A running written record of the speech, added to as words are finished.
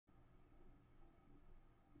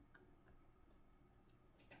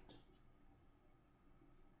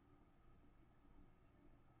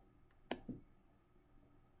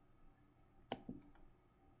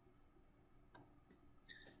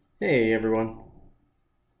Hey everyone.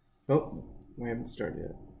 Oh, I haven't started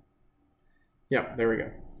yet. Yep, there we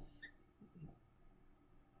go.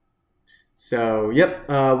 So,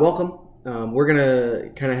 welcome. We're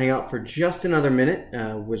gonna kind of hang out for just another minute,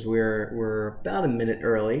 we're about a minute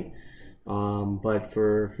early. But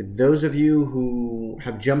for those of you who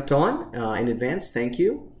have jumped on in advance, thank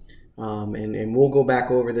you. And we'll go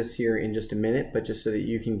back over this here in just a minute, but just so that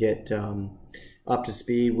you can get up to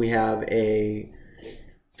speed, we have a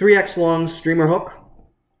 3x long streamer hook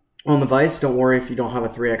on the vise. Don't worry if you don't have a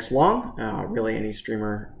 3x long. Really, any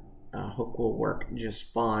streamer hook will work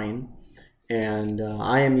just fine. And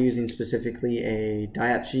I am using specifically a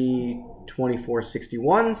Daiichi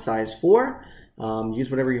 2461 size 4. Use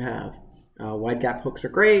whatever you have. Wide gap hooks are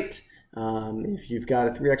great. If you've got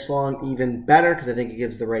a 3x long, even better, because I think it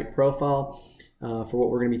gives the right profile for what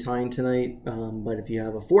we're going to be tying tonight. But if you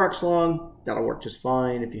have a 4x long, that'll work just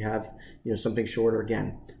fine. If you have something shorter,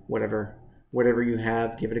 again, whatever you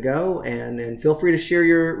have, give it a go, and feel free to share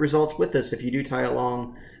your results with us if you do tie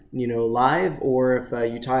along live, or if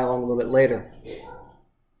you tie along a little bit later.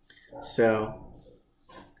 So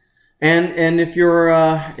and if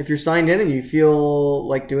you're signed in and you feel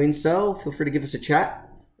like doing so, feel free to give us a chat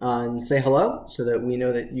and say hello so that we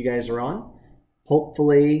know that you guys are on.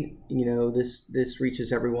 Hopefully, this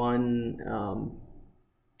reaches everyone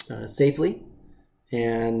safely,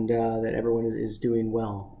 and that everyone is doing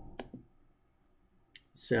well.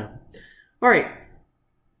 So, all right.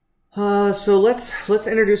 So let's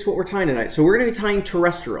introduce what we're tying tonight. So we're going to be tying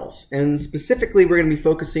terrestrials, and specifically we're going to be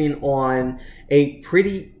focusing on a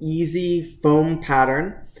pretty easy foam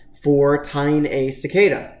pattern for tying a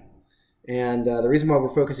cicada. And the reason why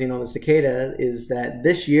we're focusing on the cicada is that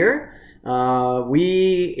this year,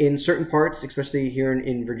 we, in certain parts, especially here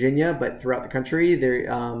in Virginia, but throughout the country,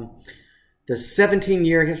 the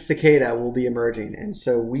 17-year cicada will be emerging. And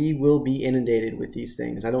so we will be inundated with these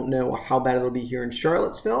things. I don't know how bad it'll be here in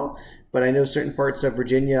Charlottesville, but I know certain parts of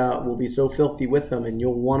Virginia will be so filthy with them, and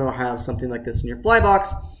you'll want to have something like this in your fly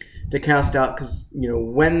box to cast out, because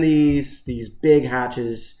when these big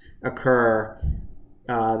hatches occur,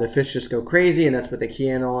 the fish just go crazy, and that's what they key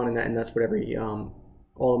in on, and that's what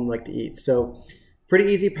all of them like to eat. So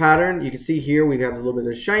pretty easy pattern. You can see here we have a little bit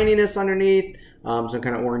of shininess underneath, some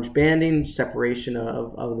kind of orange banding, separation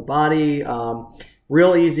of the body.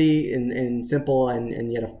 Real easy and simple,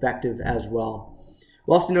 and yet effective as well.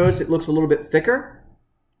 We'll also notice it looks a little bit thicker.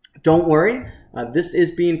 Don't worry, this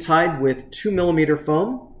is being tied with 2mm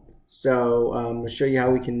foam. So I'll show you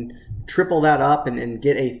how we can triple that up and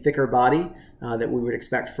get a thicker body that we would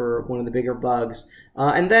expect for one of the bigger bugs.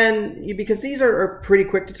 And then, because these are pretty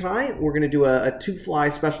quick to tie, we're going to do a 2-fly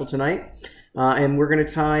special tonight. And we're going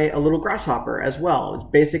to tie a little grasshopper as well. It's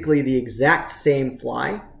basically the exact same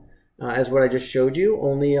fly as what I just showed you,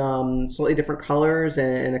 only slightly different colors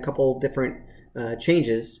and a couple different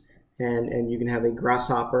changes. And you can have a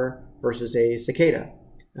grasshopper versus a cicada.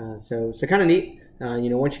 So kind of neat.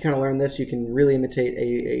 Once you kind of learn this, you can really imitate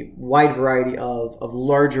a wide variety of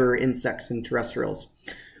larger insects and terrestrials.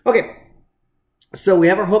 Okay, so we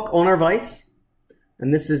have our hook on our vise,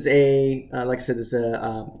 and this is like I said, this is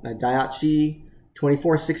a Daiichi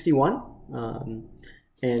 2461,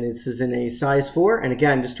 and this is in a size 4. And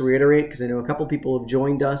again, just to reiterate, because I know a couple people have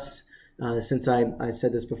joined us since I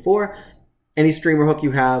said this before, any streamer hook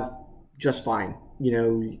you have, just fine.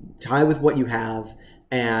 Tie with what you have,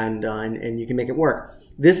 and you can make it work.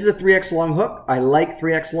 This is a 3x long hook. I like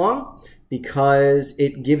 3x long because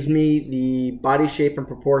it gives me the body shape and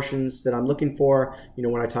proportions that I'm looking for,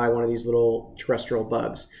 when I tie one of these little terrestrial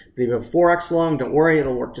bugs. But if you have 4x long, don't worry,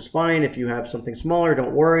 it'll work just fine. If you have something smaller,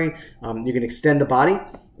 don't worry. You can extend the body.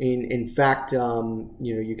 In fact,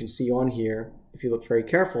 you can see on here, if you look very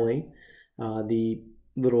carefully, the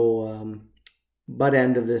little butt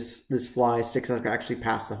end of this fly sticks actually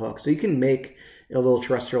past the hook. So you can make a little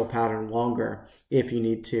terrestrial pattern longer if you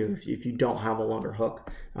need to, if you don't have a longer hook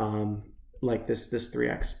like this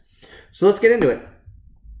 3x. So let's get into it.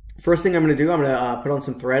 First thing I'm going to do, I'm going to put on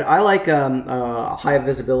some thread. I like a high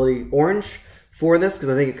visibility orange for this because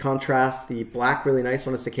I think it contrasts the black really nice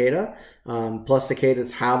on a cicada. Plus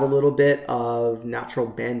cicadas have a little bit of natural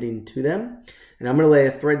banding to them. And I'm going to lay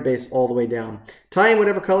a thread base all the way down. Tie in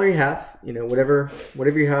whatever color you have, whatever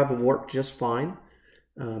you have will work just fine.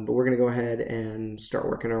 But we're going to go ahead and start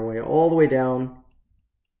working our way all the way down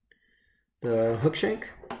the hook shank.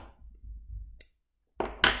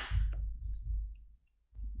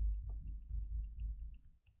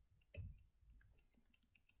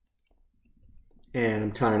 And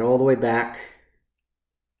I'm tying all the way back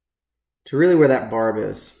to really where that barb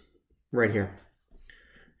is, right here.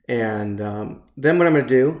 And then what I'm going to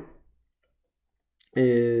do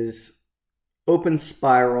is open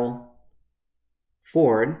spiral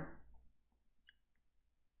forward.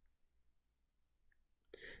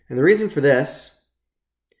 And the reason for this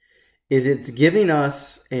is it's giving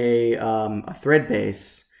us a thread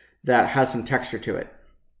base that has some texture to it.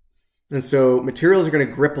 And so materials are going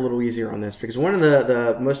to grip a little easier on this, because one of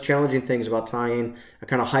the most challenging things about tying a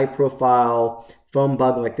kind of high profile foam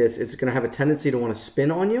bug like this is it's going to have a tendency to want to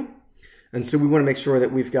spin on you. And so we want to make sure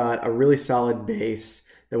that we've got a really solid base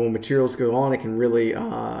that when materials go on, it can really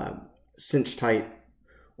cinch tight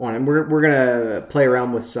on. And we're going to play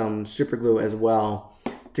around with some super glue as well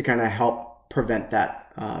to kind of help prevent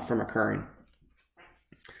that from occurring.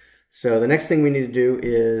 So the next thing we need to do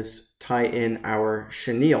is tie in our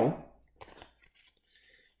chenille.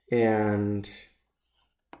 And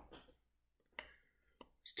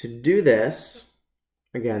to do this,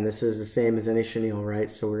 again, this is the same as any chenille, right?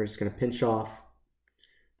 So we're just going to pinch off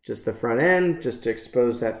just the front end just to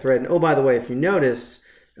expose that thread. And oh, by the way, if you notice,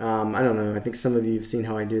 I don't know, I think some of you have seen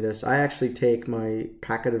how I do this. I actually take my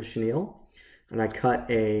packet of chenille and I cut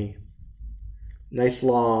a nice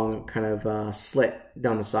long kind of slit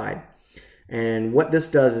down the side. And what this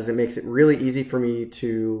does is it makes it really easy for me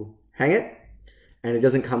to hang it, and it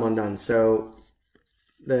doesn't come undone. So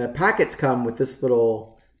the packets come with this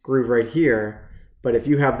little groove right here, but if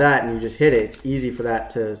you have that and you just hit it, it's easy for that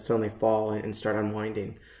to suddenly fall and start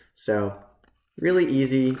unwinding. So really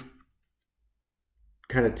easy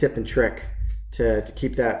kind of tip and trick to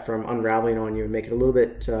keep that from unraveling on you and make it a little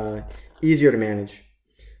bit easier to manage.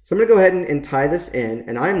 So I'm going to go ahead and tie this in,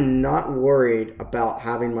 and I'm not worried about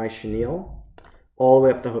having my chenille all the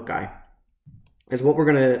way up the hook eye. As what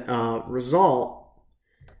we're going to result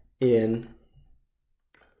in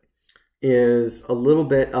is a little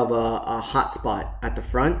bit of a hot spot at the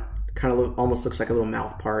front. Kind of almost looks like a little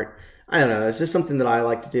mouth part. I don't know, it's just something that I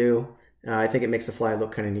like to do. I think it makes the fly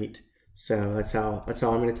look kind of neat. So that's how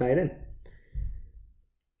I'm going to tie it in.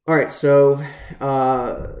 All right, so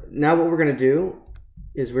now what we're going to do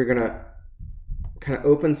is we're going to kind of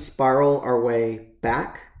open spiral our way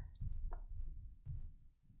back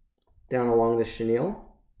down along the chenille.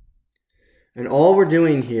 And all we're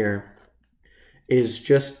doing here is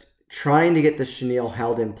just trying to get the chenille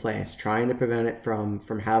held in place, trying to prevent it from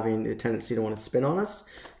having the tendency to want to spin on us,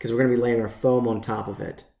 because we're going to be laying our foam on top of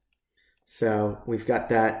it. So we've got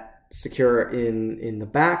that secure in the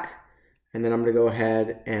back, and then I'm going to go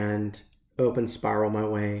ahead and open spiral my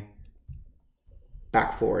way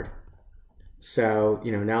back forward. So,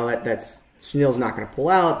 you know, now that's chenille's not going to pull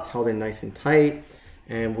out, it's held in nice and tight,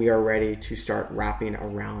 and we are ready to start wrapping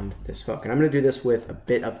around this hook. And I'm going to do this with a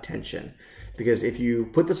bit of tension, because if you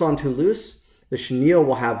put this on too loose, the chenille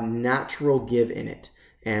will have natural give in it.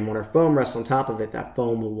 And when our foam rests on top of it, that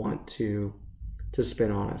foam will want to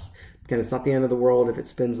spin on us. Again, it's not the end of the world if it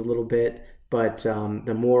spins a little bit, but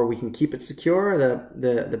the more we can keep it secure,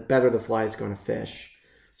 the better the fly is going to fish.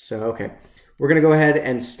 So, okay, we're going to go ahead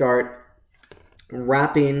and start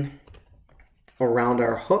wrapping around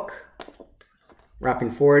our hook.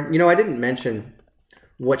 Wrapping forward. You know, I didn't mention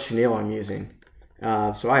what chenille I'm using,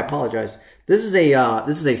 so I apologize. This is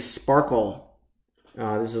a sparkle.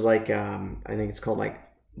 This is like I think it's called like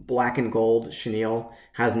black and gold chenille.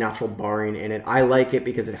 Has natural barring in it. I like it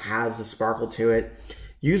because it has the sparkle to it.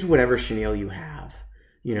 Use whatever chenille you have,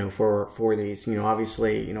 you know, for these. You know,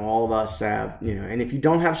 obviously, you know, all of us have, you know, and if you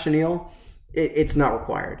don't have chenille, it's not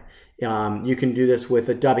required. You can do this with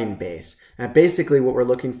a dubbing base. And basically what we're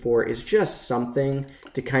looking for is just something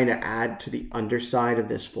to kind of add to the underside of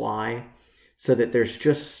this fly so that there's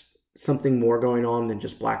just something more going on than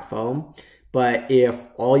just black foam. But if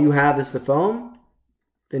all you have is the foam,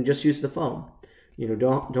 then just use the foam. You know,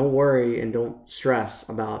 don't worry and don't stress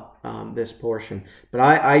about this portion. But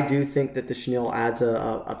I do think that the chenille adds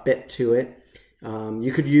a bit to it.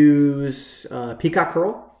 You could use peacock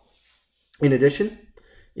curl in addition,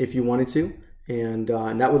 if you wanted to, and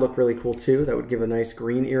that would look really cool too. That would give a nice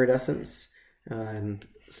green iridescence.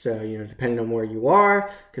 So, you know, depending on where you are,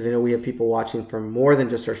 because I know we have people watching from more than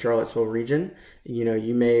just our Charlottesville region, you know,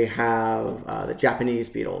 you may have the Japanese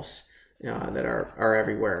beetles that are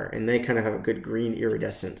everywhere, and they kind of have a good green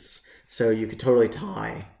iridescence. So you could totally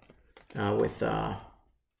tie with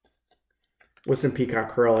some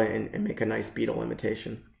peacock curl and make a nice beetle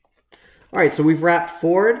imitation. All right, so we've wrapped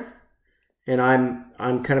forward. And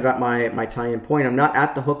I'm kind of at my tie-in point. I'm not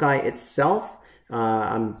at the hook eye itself.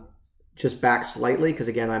 I'm just back slightly because,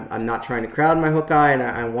 again, I'm not trying to crowd my hook eye, and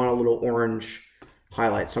I want a little orange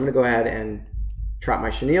highlight. So I'm going to go ahead and trap my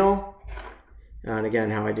chenille. And again,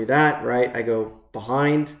 how I do that, right? I go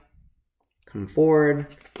behind, come forward,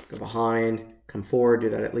 go behind, come forward. Do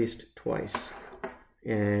that at least twice.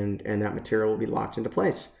 and that material will be locked into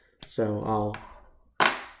place. So I'll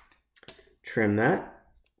trim that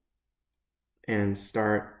and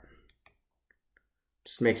start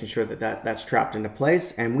just making sure that that's trapped into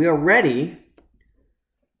place. And we are ready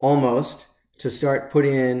almost to start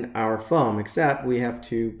putting in our foam, except we have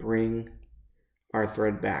to bring our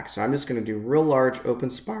thread back. So I'm just going to do real large open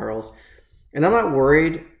spirals, and I'm not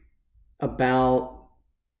worried about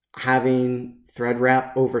having thread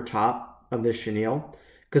wrap over top of this chenille,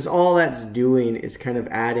 because all that's doing is kind of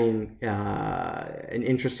adding an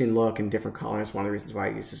interesting look and different colors. One of the reasons why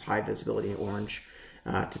I use this high visibility orange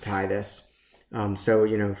to tie this. So,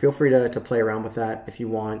 you know, feel free to play around with that if you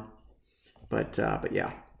want. But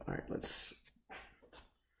yeah. All right, let's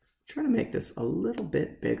try to make this a little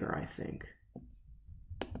bit bigger, I think.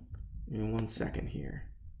 In 1 second here.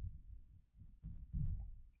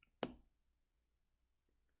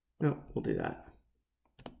 No, we'll do that.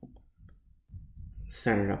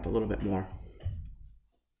 Center it up a little bit more.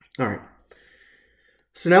 All right.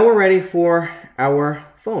 So now we're ready for our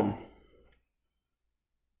foam.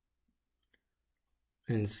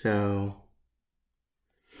 And so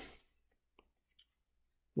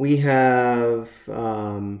we have,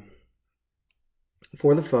 for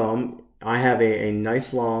the foam, I have a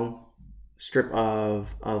nice long strip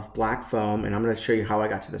of black foam, and I'm going to show you how I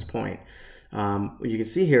got to this point. You can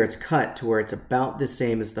see here it's cut to where it's about the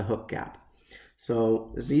same as the hook gap.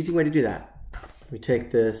 So there's an easy way to do that. We take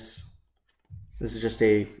this is just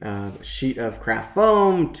a sheet of craft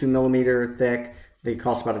foam, 2 millimeter thick. They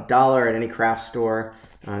cost about $1 at any craft store.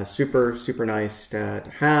 Super nice to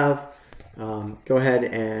have. Go ahead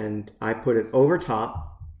and I put it over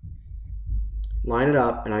top, line it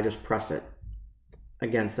up, and I just press it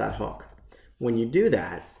against that hook. When you do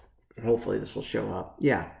that, hopefully this will show up.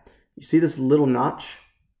 Yeah, you see this little notch,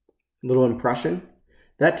 little impression?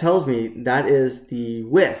 That tells me that is the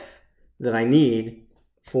width that I need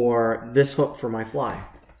for this hook for my fly.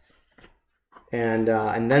 And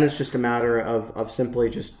then it's just a matter of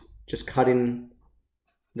simply just cutting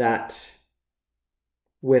that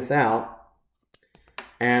width out.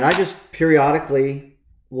 And I just periodically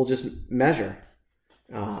will just measure.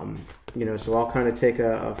 You know, so I'll kind of take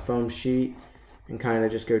a foam sheet and kind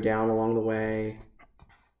of just go down along the way,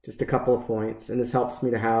 just a couple of points. And this helps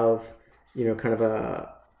me to have, you know, kind of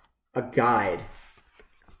a guide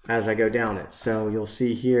as I go down it. So you'll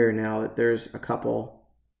see here now that there's a couple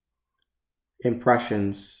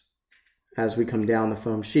impressions as we come down the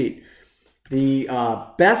foam sheet. The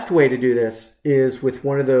best way to do this is with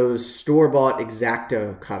one of those store-bought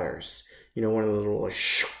X-Acto cutters. You know, one of those little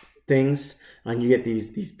things, and you get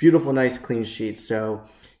these beautiful, nice, clean sheets. So,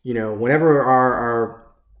 you know, whenever our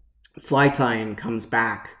fly tying comes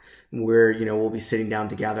back, where, you know, we'll be sitting down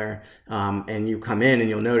together, and you come in and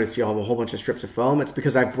you'll notice you'll have a whole bunch of strips of foam. It's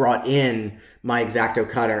because I brought in my X-Acto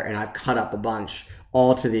cutter and I've cut up a bunch,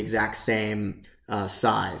 all to the exact same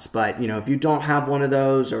size. But, you know, if you don't have one of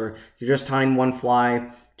those, or you're just tying one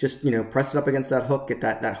fly, just, you know, press it up against that hook, get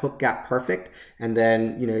that hook gap perfect, and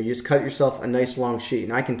then, you know, you just cut yourself a nice long sheet.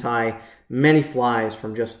 And I can tie many flies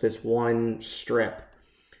from just this one strip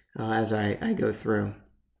as I go through.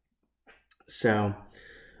 So,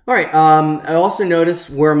 all right, I also notice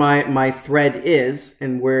where my thread is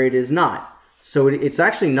and where it is not. So it's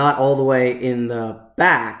actually not all the way in the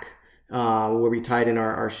back where we tied in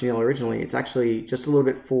our chenille originally. It's actually just a little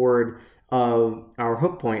bit forward of our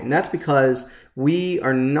hook point. And that's because we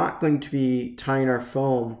are not going to be tying our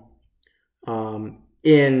foam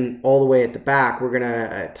in all the way at the back. We're going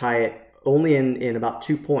to tie it only in about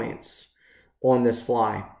 2 points on this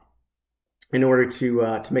fly in order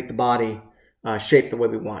to make the body shape the way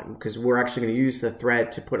we want, because we're actually going to use the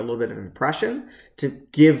thread to put a little bit of impression to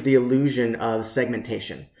give the illusion of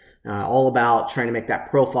segmentation. All about trying to make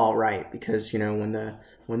that profile right, because, you know,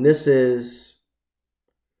 when this is,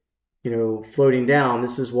 you know, floating down,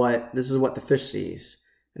 this is what the fish sees,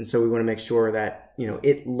 and so we want to make sure that, you know,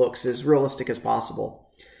 it looks as realistic as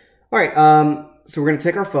possible. All right, so we're going to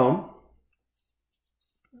take our foam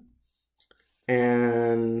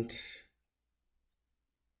and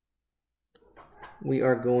we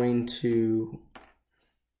are going to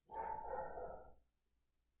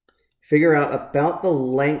figure out about the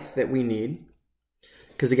length that we need.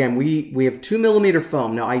 Because again, we have 2 millimeter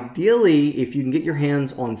foam. Now, ideally, if you can get your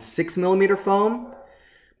hands on 6 millimeter foam,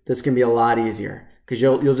 this can be a lot easier, because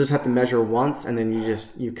you'll just have to measure once and then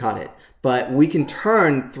you cut it. But we can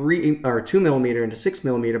turn 2 millimeter into 6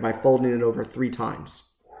 millimeter by folding it over 3 times.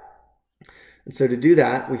 And so to do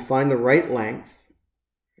that, we find the right length.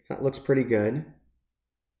 That looks pretty good.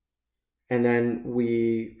 And then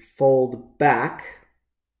we fold back.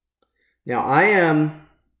 Now I am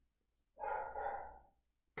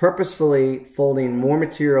purposefully folding more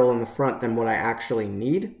material in the front than what I actually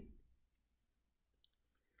need,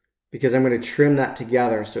 because I'm going to trim that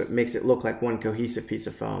together so it makes it look like one cohesive piece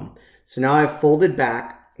of foam. So now I've folded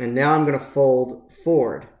back, and now I'm going to fold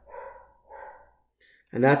forward.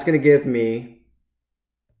 And that's going to give me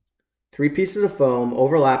 3 pieces of foam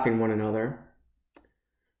overlapping one another.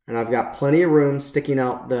 And I've got plenty of room sticking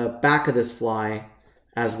out the back of this fly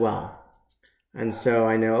as well. And so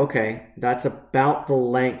I know, okay, that's about the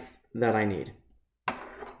length that I need. And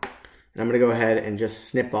I'm going to go ahead and just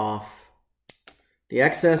snip off the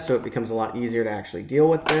excess so it becomes a lot easier to actually deal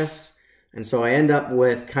with this. And so I end up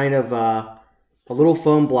with kind of a little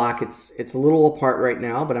foam block. It's a little apart right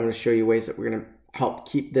now, but I'm going to show you ways that we're going to help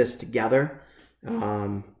keep this together.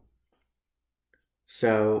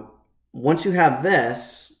 So once you have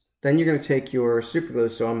this, then you're going to take your super glue.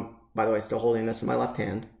 So I'm, by the way, still holding this in my left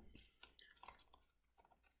hand.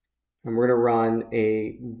 And we're going to run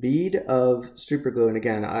a bead of super glue. And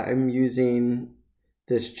again, I'm using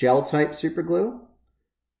this gel type super glue,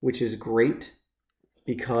 which is great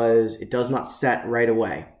because it does not set right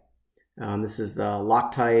away. This is the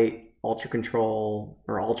Loctite Ultra Control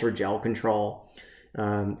or Ultra Gel Control.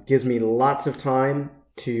 Gives me lots of time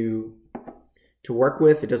to work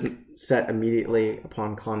with. It doesn't set immediately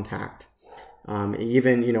upon contact.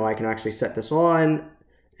 Even, you know, I can actually set this on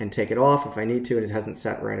and take it off if I need to, and it hasn't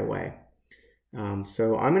set right away.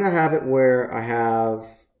 So I'm going to have it where I have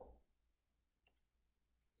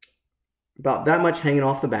about that much hanging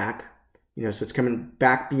off the back, you know, so it's coming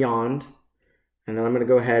back beyond. And then I'm going to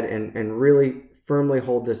go ahead and really firmly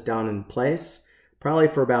hold this down in place, probably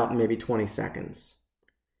for about maybe 20 seconds.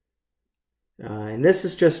 And this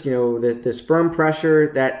is just, you know, this firm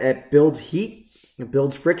pressure that it builds heat, it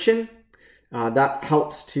builds friction. That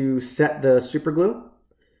helps to set the super glue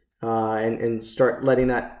and start letting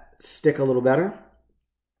that stick a little better.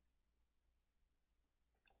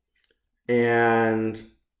 And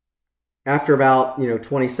after about, you know,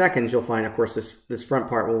 20 seconds, you'll find, of course, this front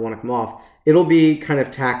part will want to come off. It'll be kind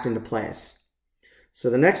of tacked into place.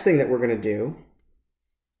 So the next thing that we're going to do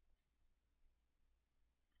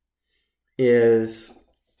is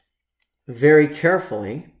very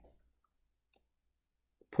carefully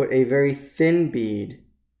put a very thin bead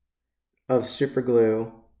of super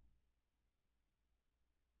glue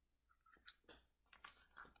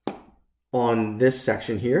on this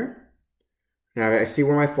section here. Now I see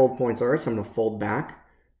where my fold points are, so I'm going to fold back,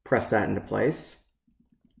 press that into place.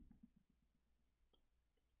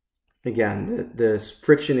 Again, this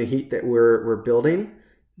friction and heat that we're building,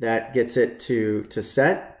 that gets it to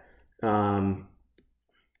set. And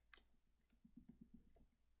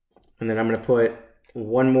then I'm going to put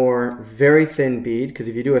one more very thin bead, because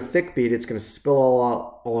if you do a thick bead, it's going to spill all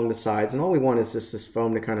out along the sides. And all we want is just this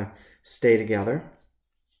foam to kind of stay together.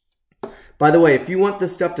 By the way, if you want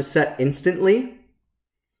this stuff to set instantly,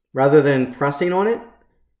 rather than pressing on it,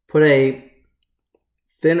 put a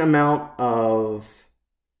thin amount of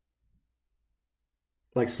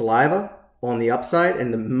like saliva on the upside,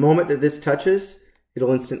 and the moment that this touches,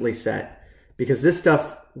 it'll instantly set. Because this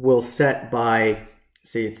stuff will set by,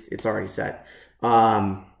 see, it's already set.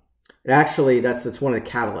 Actually, that's one of the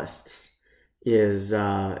catalysts, is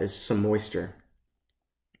some moisture.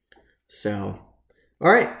 So,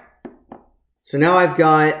 all right. So now I've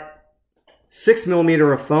got 6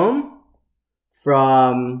 millimeter of foam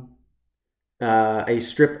from a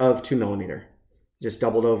strip of 2 millimeter, just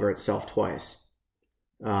doubled over itself twice,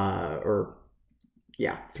 or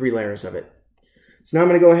yeah, 3 layers of it. So now I'm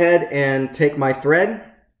going to go ahead and take my thread.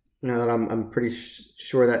 Now that I'm pretty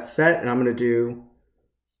sure that's set, and I'm going to do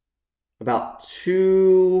about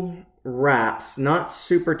 2 wraps, not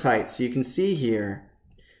super tight. So you can see here,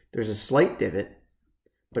 there's a slight divot,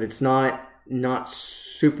 but it's not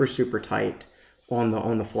super tight on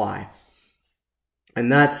the fly.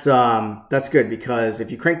 And that's good, because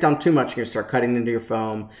if you crank down too much, you're going to start cutting into your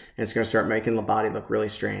foam, and it's going to start making the body look really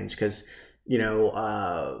strange, because, you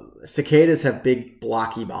know, cicadas have big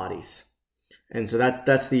blocky bodies. And so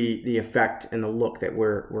that's the effect and the look that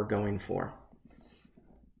we're going for.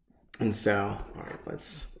 And so, all right,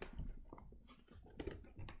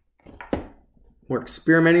 we're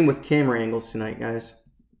experimenting with camera angles tonight, guys.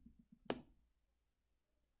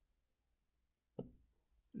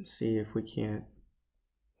 Let's see if we can't.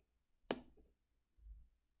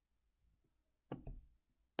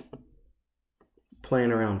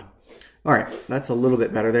 Playing around. All right, that's a little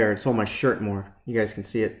bit better there. It's on my shirt more. You guys can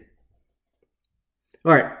see it.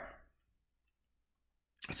 All right.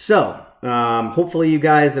 So, hopefully you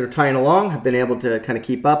guys that are tying along have been able to kind of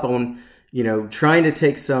keep up on, you know, trying to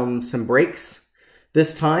take some breaks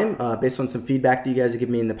this time based on some feedback that you guys have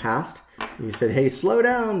given me in the past. You said, hey, slow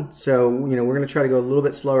down. So, you know, we're going to try to go a little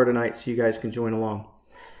bit slower tonight so you guys can join along.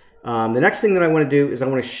 The next thing that I want to do is I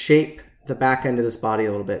want to shape the back end of this body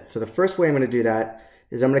a little bit. So the first way I'm going to do that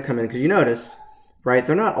is I'm going to come in, because you notice, right,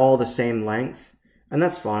 they're not all the same length, and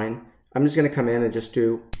that's fine. I'm just going to come in and just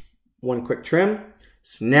do one quick trim.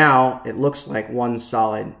 So now it looks like one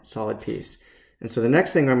solid piece. And so the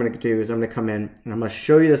next thing I'm going to do is I'm going to come in, and I'm going to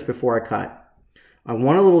show you this before I cut. I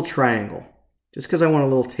want a little triangle, just because I want a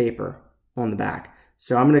little taper on the back.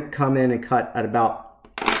 So I'm going to come in and cut at about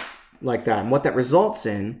like that. And what that results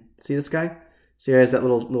in, see this guy? See, there's that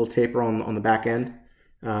little taper on the back end.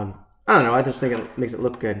 I don't know, I just think it makes it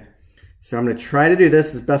look good. So I'm going to try to do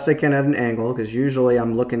this as best I can at an angle, because usually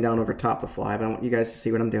I'm looking down over top the fly, but I want you guys to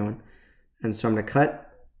see what I'm doing. And so I'm going to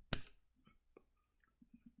cut.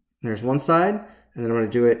 There's one side, and then I'm going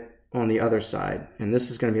to do it on the other side. And this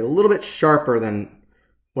is going to be a little bit sharper than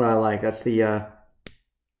what I like. That's the...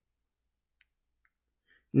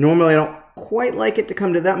 Normally I don't quite like it to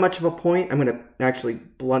come to that much of a point. I'm going to actually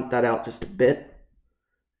blunt that out just a bit.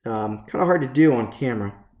 Kind of hard to do on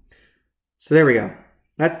camera. So there we go.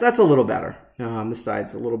 That's a little better. This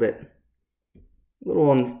side's a little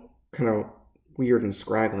kind of weird and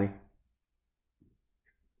scraggly.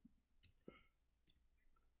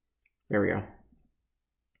 There we go.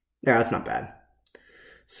 Yeah, that's not bad.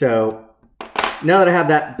 So now that I have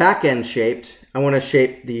that back end shaped, I want to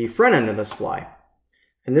shape the front end of this fly.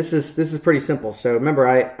 And this is pretty simple. So remember,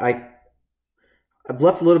 I've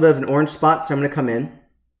left a little bit of an orange spot, so I'm going to come in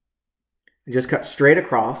and just cut straight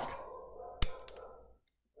across.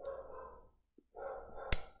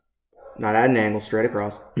 Not at an angle, straight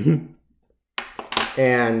across.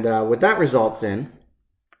 And what that results in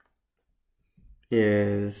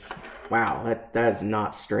is, wow, that is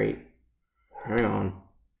not straight. Hang on.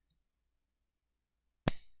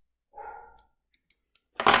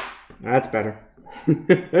 That's better.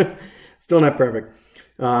 Still not perfect.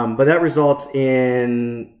 But that results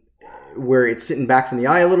in where it's sitting back from the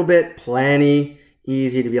eye a little bit, plenty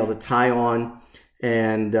easy to be able to tie on.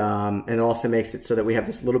 And it also makes it so that we have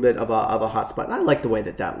this little bit of a hot spot. And I like the way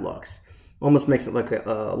that looks. Almost makes it look like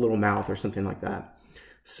a little mouth or something like that.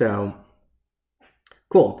 So,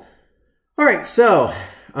 cool. All right, so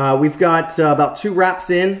we've got about 2 wraps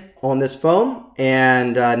in on this foam.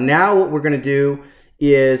 And now what we're going to do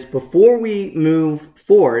is, before we move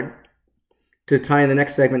forward to tie in the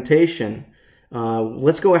next segmentation,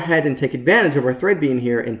 let's go ahead and take advantage of our thread being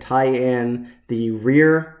here and tie in the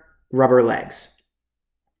rear rubber legs.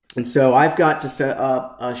 And so I've got just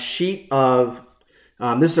a sheet of,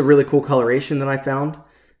 this is a really cool coloration that I found,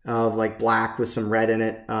 of like black with some red in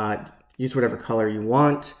it. Use whatever color you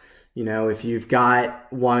want. You know, if you've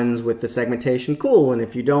got ones with the segmentation, cool. And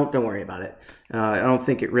if you don't worry about it. I don't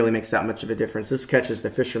think it really makes that much of a difference. This catches the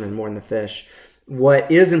fisherman more than the fish. What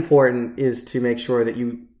is important is to make sure that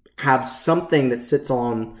you have something that sits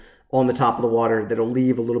on the top of the water that'll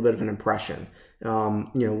leave a little bit of an impression. You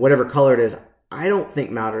know, whatever color it is, I don't think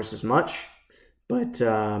matters as much, but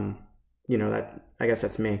you know, I guess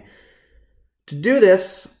that's me. To do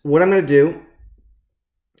this, what I'm going to do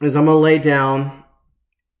is I'm going to lay down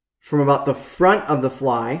from about the front of the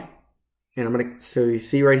fly, and I'm going to, so you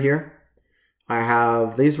see right here, I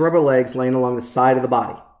have these rubber legs laying along the side of the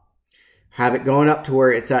body. Have it going up to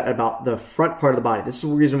where it's at about the front part of the body. This is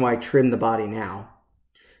the reason why I trimmed the body now.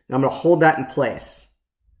 And I'm going to hold that in place.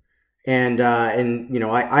 And you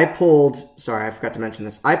know, I pulled, sorry, I forgot to mention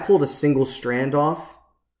this. I pulled a single strand off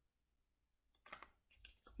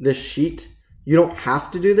this sheet. You don't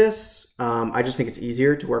have to do this. I just think it's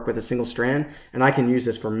easier to work with a single strand, and I can use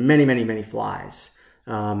this for many, many, many flies.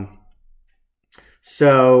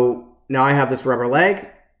 So now I have this rubber leg,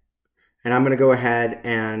 and I'm going to go ahead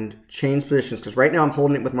and change positions, because right now I'm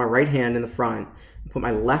holding it with my right hand in the front. Put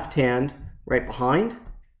my left hand right behind,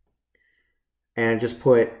 and just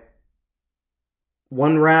put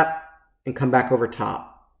one wrap and come back over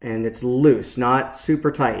top. And it's loose, not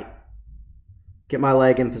super tight. Get my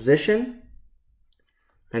leg in position.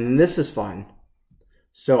 And then this is fun.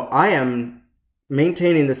 So I am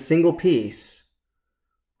maintaining the single piece,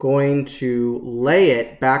 going to lay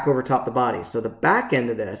it back over top the body. So the back end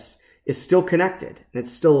of this is still connected, and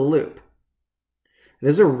it's still a loop. And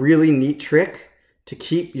this is a really neat trick to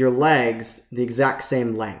keep your legs the exact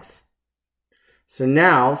same length. So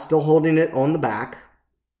now, still holding it on the back,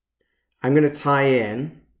 I'm going to tie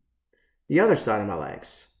in the other side of my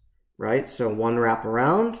legs, right? So one wrap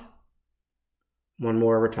around, one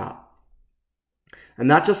more over top.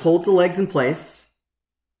 And that just holds the legs in place.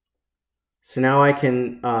 So now I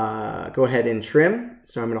can go ahead and trim.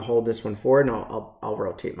 So I'm going to hold this one forward, and I'll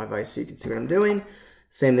rotate my vise so you can see what I'm doing.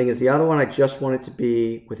 Same thing as the other one. I just want it to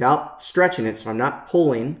be without stretching it, so I'm not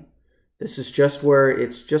pulling. This is just where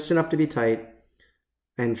it's just enough to be tight,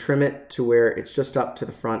 and trim it to where it's just up to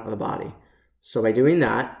the front of the body. So by doing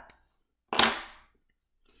that,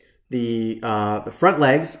 the front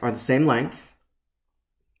legs are the same length,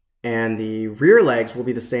 and the rear legs will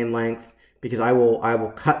be the same length because I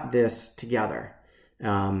will cut this together.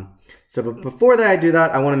 But before that I do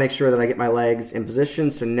that, I want to make sure that I get my legs in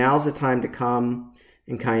position. So now's the time to come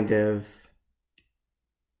and kind of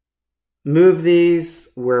move these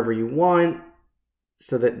wherever you want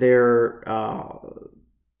so that they're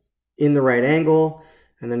in the right angle,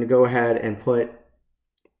 and then to go ahead and put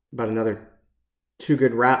about another 2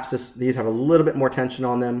 good wraps. These have a little bit more tension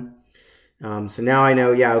on them. So now I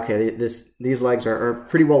know, yeah, okay, these legs are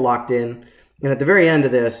pretty well locked in. And at the very end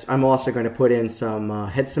of this, I'm also going to put in some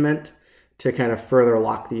head cement to kind of further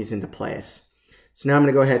lock these into place. So now I'm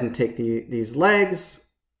going to go ahead and take these legs.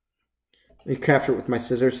 Let me capture it with my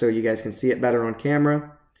scissors so you guys can see it better on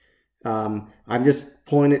camera. I'm just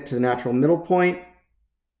pulling it to the natural middle point,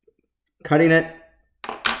 cutting it,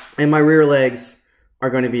 and my rear legs are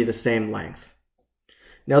going to be the same length.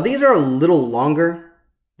 Now these are a little longer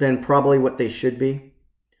than probably what they should be.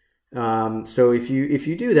 So if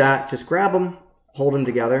you do that, just grab them, hold them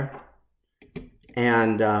together,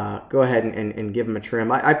 and go ahead and give them a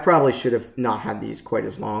trim. I probably should have not had these quite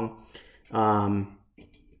as long. And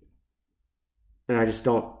I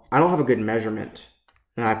don't have a good measurement.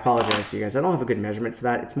 And I apologize to you guys. I don't have a good measurement for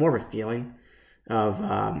that. It's more of a feeling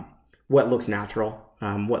of what looks natural,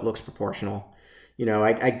 what looks proportional. You know,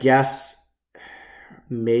 I guess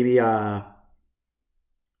maybe half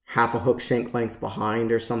a hook shank length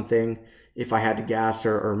behind or something, if I had to guess,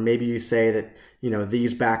 or maybe you say that, you know,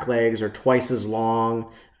 these back legs are twice as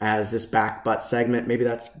long as this back butt segment. Maybe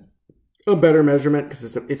that's a better measurement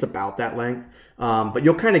because it's about that length. But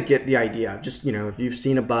you'll kind of get the idea. Just, you know, if you've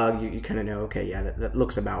seen a bug, you kind of know, okay, yeah, that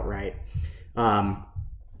looks about right. And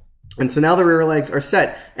so now the rear legs are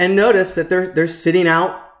set. And notice that they're sitting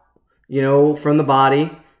out, you know, from the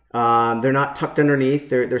body. They're not tucked underneath.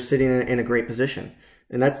 They're sitting in a great position.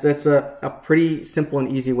 And that's a pretty simple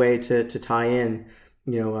and easy way to tie in,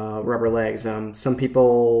 you know, rubber legs. Some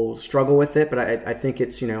people struggle with it, but I think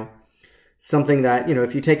it's, you know, something that, you know,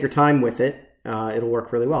 if you take your time with it, it'll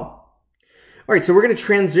work really well. All right, so we're going to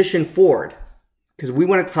transition forward because we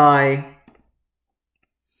want to tie,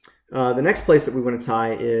 the next place that we want to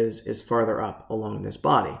tie is farther up along this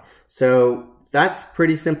body. So that's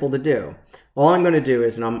pretty simple to do. All I'm going to do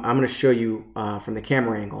is, and I'm going to show you from the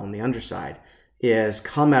camera angle on the underside, is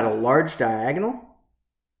come at a large diagonal,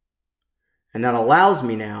 and that allows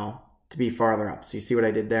me now to be farther up. So you see what I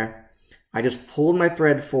did there? I just pulled my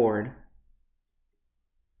thread forward,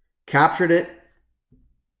 captured it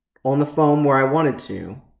on the foam where I wanted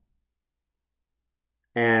to,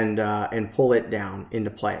 and pull it down into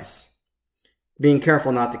place. Being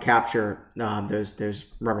careful not to capture those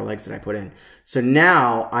rubber legs that I put in. So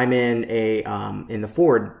now I'm in the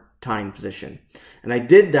forward tying position. And I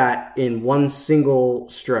did that in one single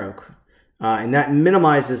stroke. And that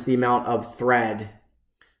minimizes the amount of thread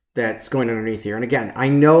that's going underneath here. And again, I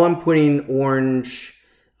know I'm putting orange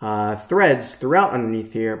threads throughout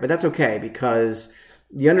underneath here, but that's okay because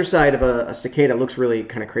the underside of a cicada looks really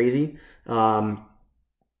kind of crazy.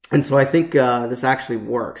 And so I think this actually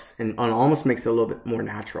works and almost makes it a little bit more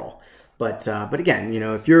natural. But again, you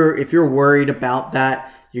know, if you're worried about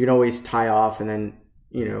that, you can always tie off and then,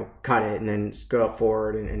 you know, cut it and then just go up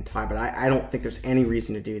forward and tie. But I don't think there's any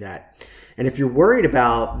reason to do that. And if you're worried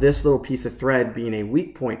about this little piece of thread being a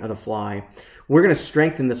weak point of the fly, we're going to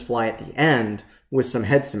strengthen this fly at the end with some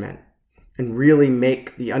head cement and really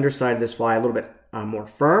make the underside of this fly a little bit more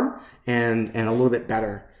firm and a little bit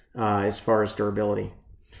better as far as durability.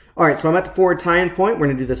 All right, so I'm at the forward tie-in point. We're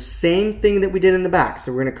going to do the same thing that we did in the back.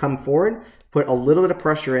 So we're going to come forward, put a little bit of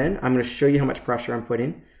pressure in. I'm going to show you how much pressure I'm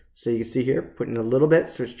putting. So you can see here, putting a little bit.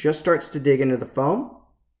 So it just starts to dig into the foam.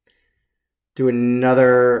 Do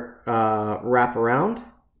another wrap around.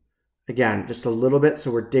 Again, just a little bit.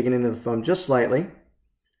 So we're digging into the foam just slightly.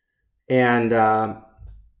 And now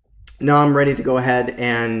I'm ready to go ahead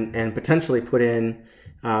and potentially put in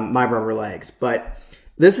my rubber legs. But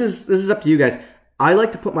this is up to you guys. I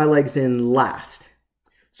like to put my legs in last.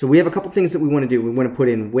 So we have a couple things that we want to do. We want to put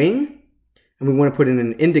in wing and we want to put in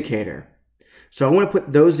an indicator. So I want to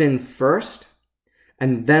put those in first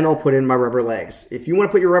and then I'll put in my rubber legs. If you want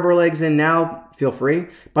to put your rubber legs in now, feel free.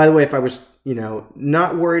 By the way, if I was, you know,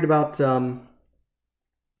 not worried about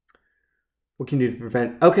What can you do to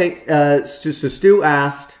prevent? Okay, so Stu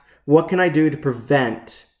asked, what can I do to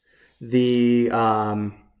prevent the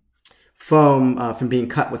foam from being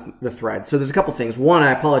cut with the thread? So there's a couple things. One,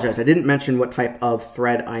 I apologize. I didn't mention what type of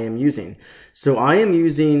thread I am using. So I am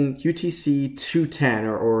using UTC 210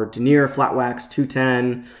 or denier flat wax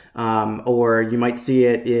 210, or you might see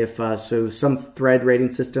it if, so some thread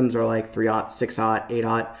rating systems are like 3/0,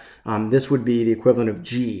 6/0, 8/0. This would be the equivalent of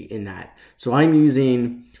G in that. So I'm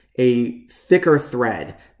using a thicker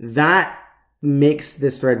thread. That makes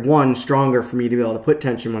this thread, one, stronger for me to be able to put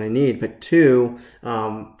tension when I need, but two,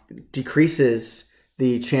 decreases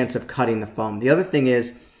the chance of cutting the foam. The other thing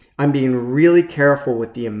is I'm being really careful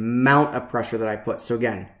with the amount of pressure that I put. So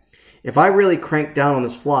again, if I really crank down on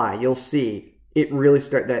this fly, you'll see it really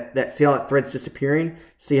start that see how that thread's disappearing?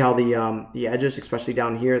 See how the edges, especially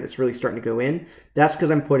down here, that's really starting to go in? That's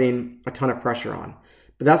because I'm putting a ton of pressure on.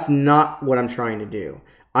 But that's not what I'm trying to do.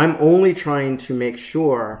 I'm only trying to make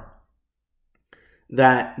sure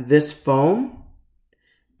that this foam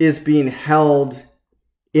is being held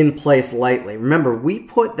in place lightly. Remember, we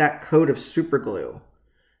put that coat of super glue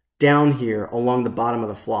down here along the bottom of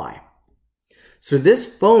the fly. So this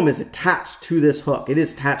foam is attached to this hook. It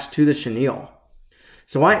is attached to the chenille.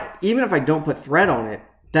 So even if I don't put thread on it,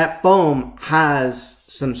 that foam has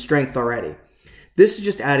some strength already. This is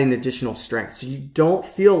just adding additional strength. So you don't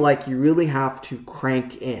feel like you really have to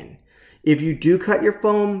crank in. If you do cut your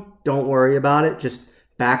foam, don't worry about it. Just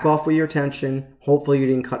back off with your tension. Hopefully you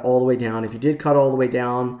didn't cut all the way down. If you did cut all the way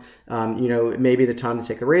down, you know, it may be the time to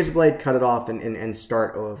take the razor blade, cut it off, and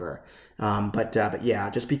start over. But yeah,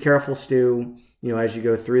 just be careful, Stu, you know, as you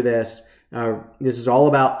go through this. This is all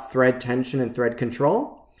about thread tension and thread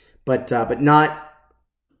control, but not,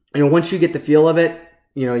 you know, once you get the feel of it,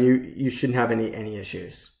 you know, you shouldn't have any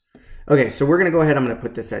issues. Okay, so we're going to go ahead. I'm going to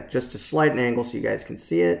put this at just a slight angle so you guys can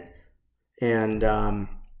see it. And I'm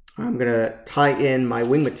going to tie in my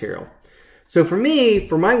wing material. So for me,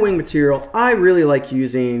 for my wing material, I really like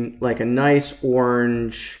using like a nice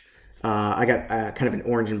orange, I got kind of an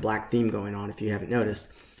orange and black theme going on if you haven't noticed,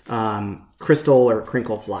 crystal or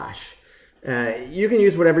crinkle flash. You can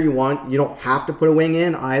use whatever you want. You don't have to put a wing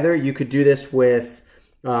in either. You could do this with,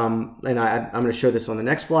 and I'm going to show this on the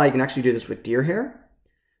next fly. You can actually do this with deer hair.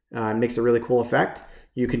 It makes a really cool effect.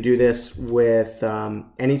 You can do this with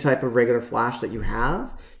any type of regular flash that you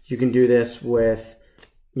have. You can do this with,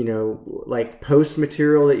 you know, like post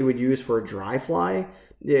material that you would use for a dry fly.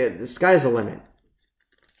 Yeah, the sky's the limit.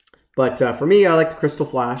 But for me, I like the crystal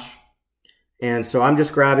flash. And so I'm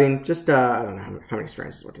just grabbing just, I don't know how many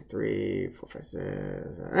strands. 1, 2, 3, 4, 5, 6.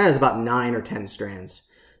 It's about 9 or 10 strands.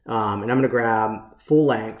 And I'm going to grab full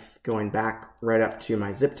length, going back right up to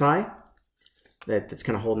my zip tie that's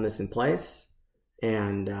kind of holding this in place.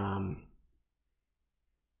 And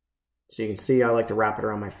so you can see I like to wrap it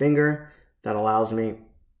around my finger. That allows me,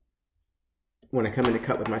 when I come in to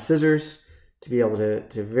cut with my scissors, to be able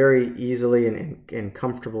to very easily and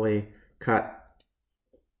comfortably cut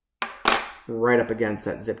right up against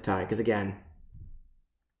that zip tie. Because again,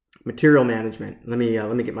 material management. Let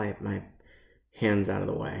me get my hands out of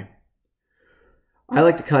the way. I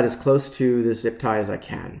like to cut as close to the zip tie as I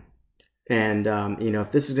can. And, you know,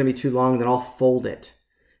 if this is going to be too long, then I'll fold it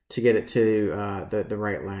to get it to the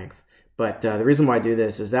right length. But the reason why I do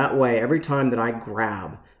this is that way, every time that I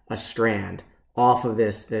grab a strand off of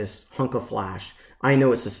this hunk of flash, I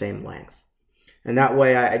know it's the same length. And that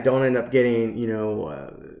way I don't end up getting, you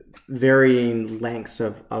know, varying lengths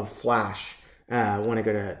of flash when I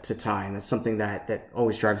go to tie. And that's something that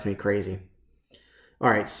always drives me crazy. All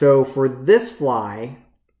right, so for this fly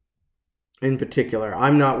in particular,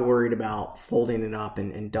 I'm not worried about folding it up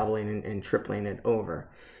and doubling and tripling it over.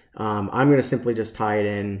 I'm going to simply just tie it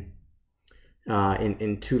in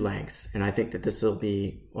 2 lengths, and I think that this will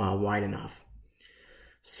be wide enough.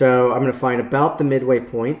 So I'm going to find about the midway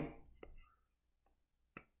point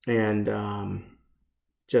and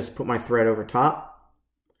just put my thread over top,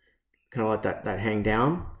 kind of let that hang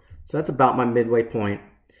down. So that's about my midway point,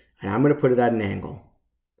 and I'm going to put it at an angle.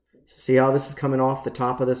 See how this is coming off the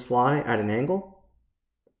top of this fly at an angle?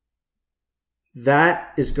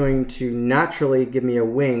 That is going to naturally give me a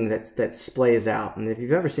wing that splays out. And if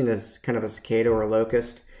you've ever seen this kind of a cicada or a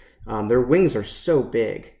locust, their wings are so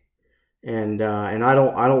big. And I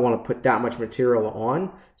don't want to put that much material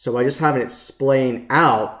on. So by just having it splaying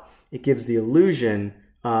out, it gives the illusion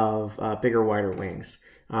of bigger, wider wings.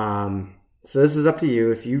 So this is up to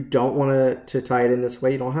you. If you don't want to tie it in this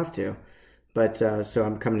way, you don't have to. But so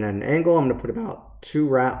I'm coming at an angle. I'm going to put about 2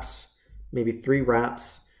 wraps, maybe 3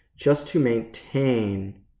 wraps, just to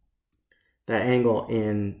maintain that angle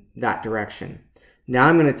in that direction. Now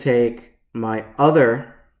I'm going to take my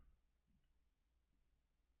other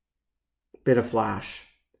bit of flash,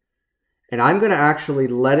 and I'm going to actually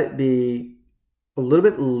let it be a little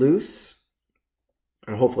bit loose,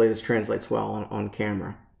 and hopefully this translates well on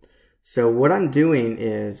camera. So what I'm doing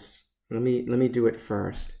is, let me do it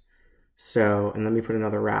first. So, and let me put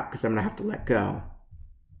another wrap because I'm going to have to let go.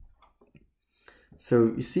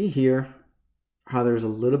 So you see here how there's a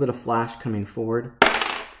little bit of flash coming forward.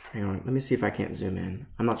 Hang on, let me see if I can't zoom in.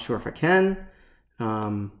 I'm not sure if I can. I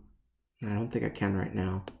don't think I can right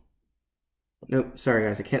now. Nope, sorry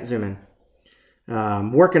guys, I can't zoom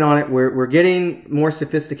in. Working on it. We're getting more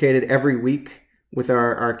sophisticated every week with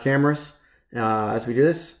our cameras as we do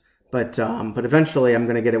this. But eventually I'm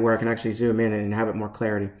going to get it where I can actually zoom in and have it more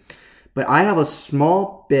clarity. But I have a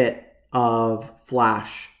small bit of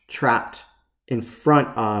flash trapped in front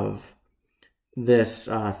of this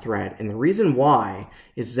thread. And the reason why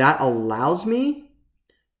is that allows me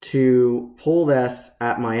to pull this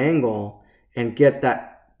at my angle and get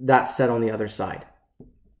that set on the other side.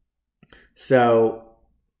 So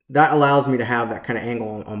that allows me to have that kind of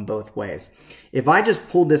angle on both ways. If I just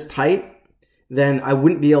pulled this tight, then I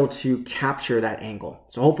wouldn't be able to capture that angle.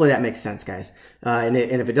 So hopefully that makes sense, guys. And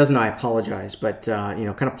if it doesn't, I apologize, but you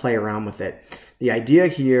know, kind of play around with it. The idea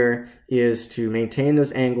here is to maintain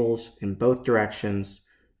those angles in both directions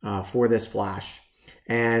for this flash.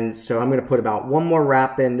 And so I'm going to put about one more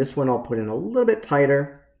wrap in. This one I'll put in a little bit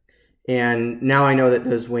tighter. And now I know that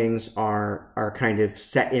those wings are kind of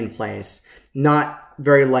set in place. Not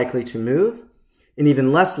very likely to move, and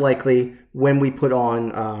even less likely when we put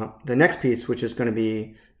on the next piece, which is going to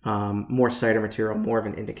be more cider material, more of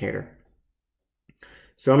an indicator.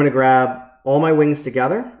 So I'm going to grab all my wings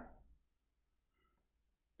together,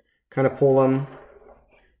 kind of pull them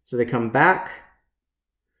so they come back,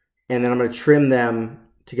 and then I'm going to trim them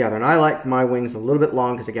together. And I like my wings a little bit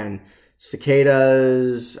long because, again,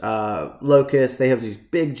 cicadas, locusts, they have these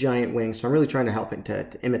big giant wings, so I'm really trying to help it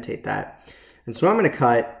to imitate that. And so I'm going to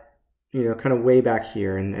cut, you know, kind of way back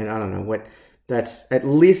here, and I don't know what, that's at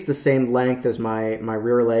least the same length as my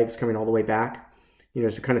rear legs coming all the way back. You know,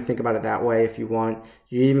 so kind of think about it that way if you want.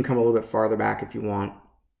 You even come a little bit farther back if you want.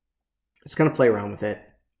 Just kind of play around with it.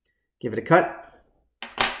 Give it a cut.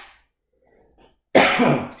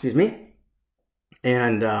 Excuse me.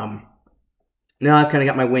 And now I've kind of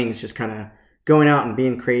got my wings just kind of going out and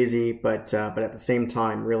being crazy, but at the same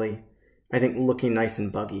time, really, I think looking nice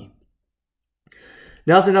and buggy.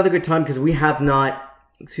 Now's another good time because we have not,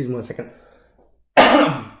 excuse me one second.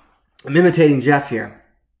 I'm imitating Jeff here.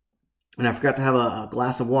 And I forgot to have a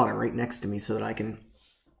glass of water right next to me so that I can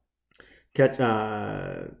catch,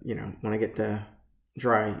 you know, when I get to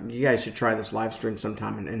dry. You guys should try this live stream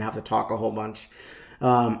sometime and have to talk a whole bunch.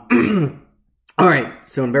 All right,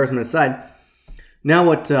 so embarrassment aside. Now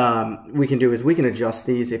what we can do is we can adjust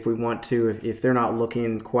these if we want to, if they're not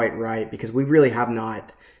looking quite right, because we really have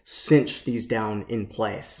not cinched these down in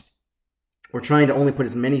place. We're trying to only put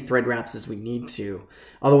as many thread wraps as we need to.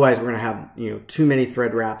 Otherwise, we're going to have, you know, too many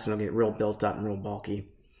thread wraps and it'll get real built up and real bulky.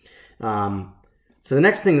 So the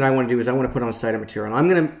next thing that I want to do is I want to put on cider material. I'm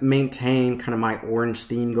going to maintain kind of my orange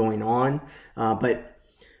theme going on. But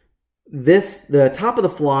the top of the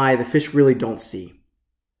fly, the fish really don't see.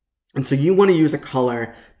 And so you want to use a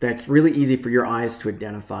color that's really easy for your eyes to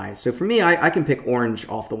identify. So for me, I can pick orange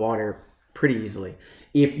off the water pretty easily.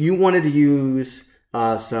 If you wanted to use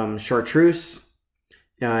some chartreuse,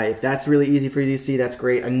 if that's really easy for you to see, that's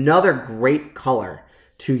great. Another great color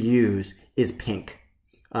to use is pink.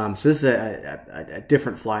 So this is a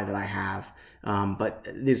different fly that I have, but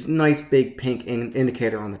this nice big pink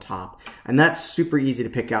indicator on the top. And that's super easy to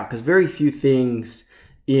pick out because very few things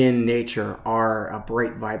in nature are a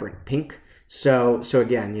bright, vibrant pink. So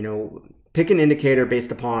again, you know, pick an indicator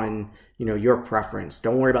based upon, you know, your preference.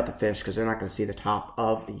 Don't worry about the fish because they're not going to see the top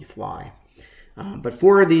of the fly. But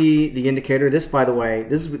for the indicator, this, by the way,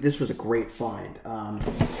 this was a great find.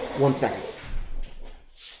 1 second.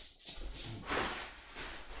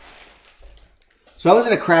 So I was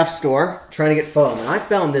in a craft store trying to get foam, and I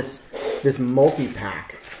found this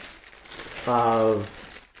multi-pack of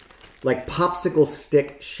like popsicle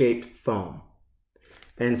stick shaped foam.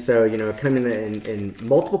 And so, you know, it comes in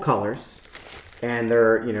multiple colors, and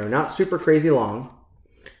they're, you know, not super crazy long,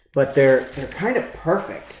 but they're kind of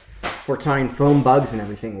perfect for tying foam bugs and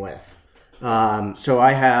everything with. So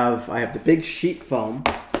I have the big sheet foam.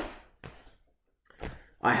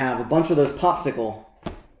 I have a bunch of those popsicle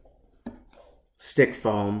stick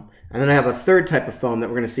foam, and then I have a third type of foam that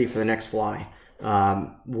we're going to see for the next fly,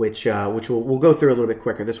 which we'll go through a little bit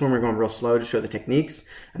quicker. This one we're going real slow to show the techniques,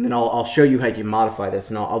 and then I'll show you how you modify this,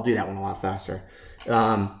 and I'll do that one a lot faster.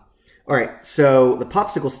 All right, so the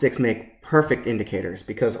popsicle sticks make perfect indicators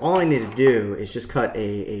because all I need to do is just cut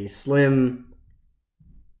a slim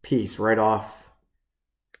piece right off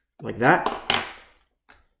like that.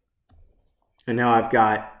 And now I've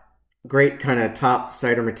got great kind of top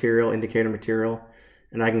cider material, indicator material,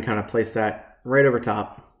 and I can kind of place that right over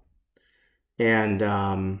top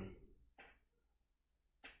and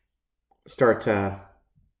start to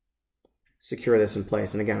secure this in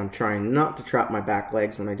place. And again, I'm trying not to trap my back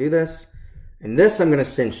legs when I do this. And this I'm going to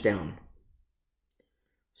cinch down.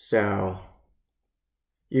 So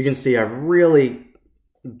you can see I've really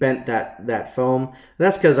bent that foam. And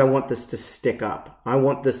that's because I want this to stick up. I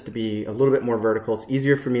want this to be a little bit more vertical. It's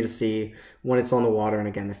easier for me to see when it's on the water. And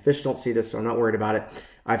again, the fish don't see this, so I'm not worried about it.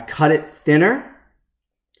 I've cut it thinner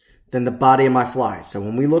than the body of my fly. So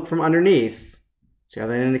when we look from underneath, see how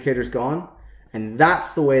that indicator's gone? And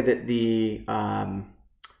that's the way that the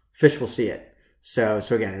fish will see it. So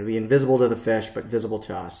again, it'll be invisible to the fish, but visible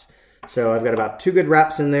to us. So I've got about 2 good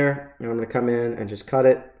wraps in there, and I'm going to come in and just cut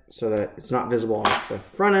it so that it's not visible off the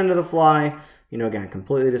front end of the fly. You know, again, it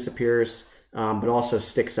completely disappears, but also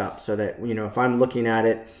sticks up so that, you know, if I'm looking at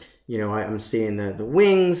it, you know, I'm seeing the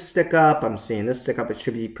wings stick up, I'm seeing this stick up. It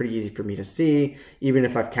should be pretty easy for me to see, even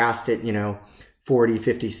if I've cast it, you know, 40,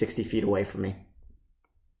 50, 60 feet away from me.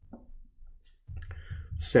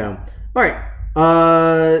 So, all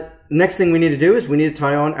right, next thing we need to do is we need to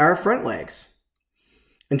tie on our front legs.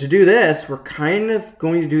 And to do this, we're kind of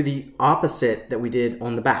going to do the opposite that we did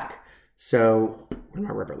on the back. So, where'd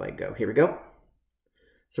my rubber leg go? Here we go.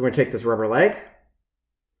 So we're going to take this rubber leg.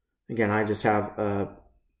 Again, I just have,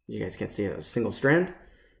 you guys can't see it, a single strand.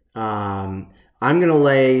 I'm going to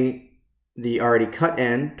lay the already cut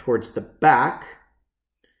end towards the back.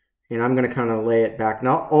 And I'm going to kind of lay it back,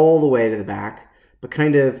 not all the way to the back, but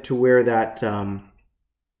kind of to where that,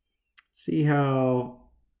 see how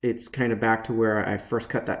it's kind of back to where I first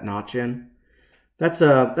cut that notch in. That's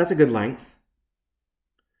a good length.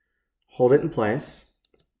 Hold it in place.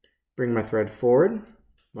 Bring my thread forward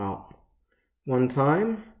about 1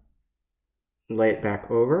 time. Lay it back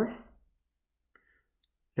over.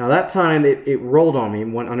 Now that time it rolled on me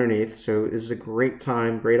and went underneath, so this is a great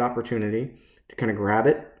time, great opportunity to kind of grab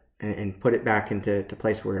it and put it back into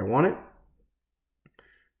place where I want it.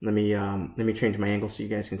 Let me change my angle so you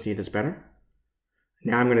guys can see this better.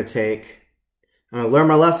 Now I'm going to learn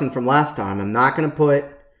my lesson from last time. I'm not going to put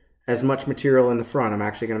as much material in the front. I'm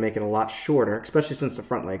actually going to make it a lot shorter, especially since the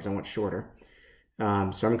front legs I want shorter. So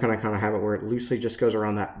I'm going to kind of have it where it loosely just goes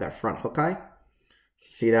around that front hook eye.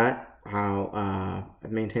 See that? How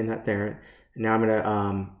I've maintained that there. And now I'm going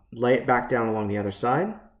to lay it back down along the other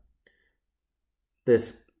side.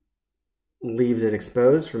 This leaves it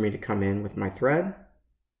exposed for me to come in with my thread.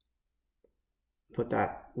 Put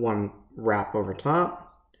that 1 wrap over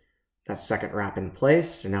top, that 2nd wrap in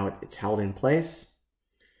place, so now it's held in place.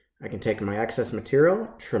 I can take my excess material,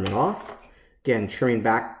 trim it off. Again, trimming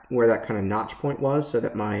back where that kind of notch point was so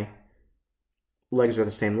that my legs are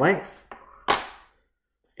the same length.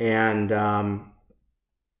 And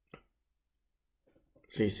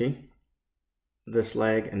so you see, this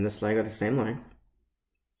leg and this leg are the same length.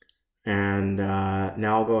 And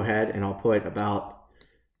now I'll go ahead and I'll put about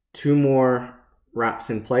 2 more wraps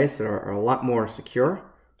in place that are a lot more secure.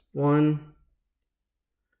 1,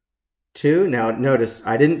 2. Now notice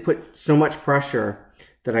I didn't put so much pressure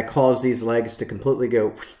that I caused these legs to completely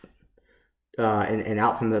go and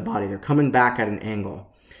out from the body. They're coming back at an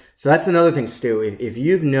angle. So that's another thing, Stu. If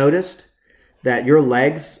you've noticed that your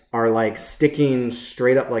legs are like sticking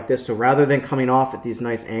straight up like this, so rather than coming off at these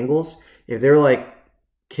nice angles, if they're like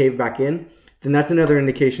caved back in, then that's another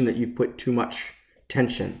indication that you've put too much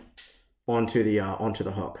tension onto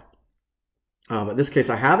the hook. But in this case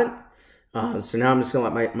I haven't. So now I'm just going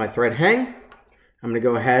to let my thread hang. I'm going to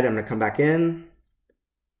go ahead, I'm going to come back in,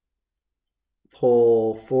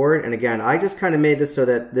 pull forward, and again, I just kind of made this so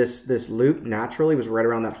that this loop naturally was right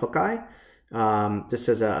around that hook eye. Just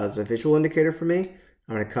as a visual indicator for me.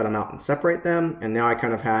 I'm going to cut them out and separate them, and now I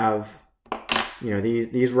kind of have, you know,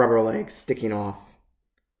 these rubber legs sticking off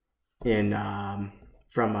in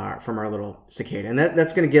from our little cicada, and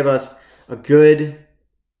that's going to give us a good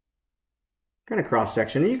kind of cross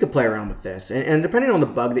section. And you could play around with this, and depending on the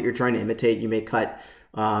bug that you're trying to imitate, you may cut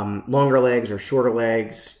longer legs or shorter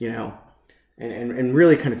legs, you know, and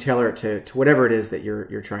really kind of tailor it to whatever it is that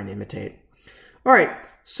you're trying to imitate. All right,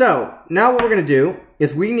 so now what we're going to do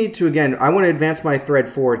is we need to, again, I want to advance my thread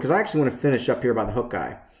forward because I actually want to finish up here by the hook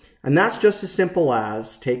guy, and that's just as simple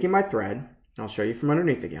as taking my thread. I'll show you from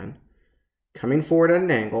underneath again, coming forward at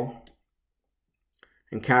an angle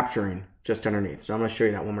and capturing just underneath. So I'm going to show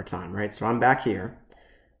you that one more time, right? So I'm back here.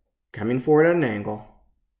 coming forward at an angle,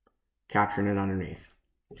 capturing it underneath.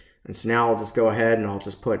 And so now I'll just go ahead and I'll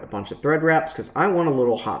just put a bunch of thread wraps because I want a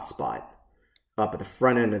little hot spot up at the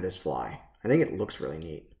front end of this fly. I think it looks really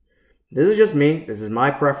neat. This is just me. This is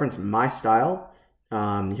my preference, my style. You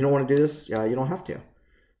don't want to do this, you don't have to.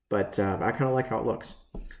 But I kind of like how it looks.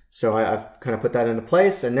 So I've kind of put that into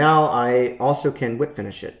place, and now I also can whip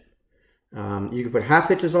finish it. You can put half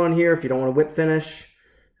hitches on here if you don't want to whip finish.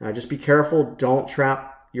 Just be careful, don't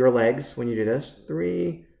trap your legs when you do this.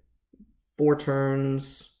 3, 4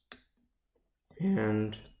 turns,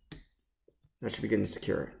 and that should be good and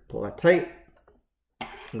secure. Pull that tight,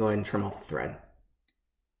 and go ahead and trim off the thread.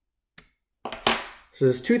 So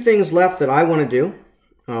there's 2 things left that I want to do.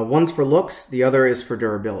 One's for looks, the other is for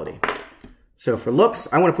durability. So for looks,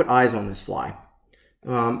 I want to put eyes on this fly.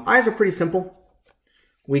 Eyes are pretty simple.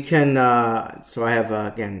 We can, so I have,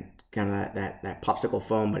 again, kind of that popsicle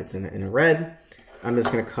foam, but it's in a red. I'm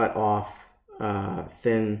just going to cut off a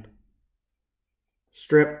thin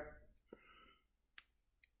strip,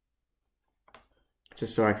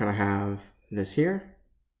 just so I kind of have this here.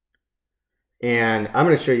 And I'm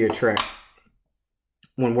going to show you a trick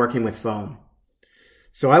when working with foam.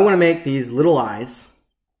 So I want to make these little eyes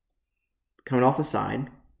coming off the side,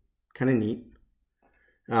 kind of neat.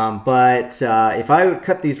 But if I would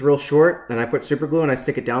cut these real short and I put super glue and I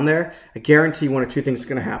stick it down there, I guarantee 1 of 2 things is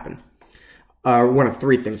going to happen. 1 of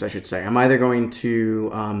 3 things, I should say. I'm either going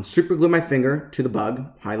to super glue my finger to the bug,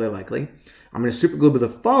 highly likely. I'm going to super glue the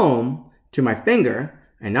foam to my finger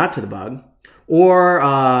and not to the bug. Or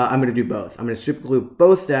I'm going to do both. I'm going to super glue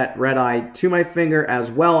both that red eye to my finger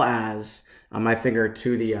as well as my finger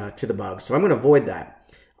to the bug. So I'm going to avoid that.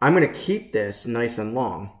 I'm going to keep this nice and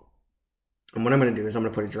long. And what I'm going to do is I'm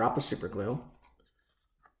going to put a drop of super glue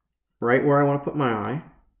right where I want to put my eye.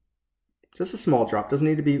 Just a small drop. Doesn't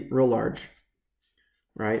need to be real large.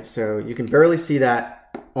 Right? So you can barely see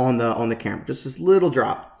that on the camera. Just this little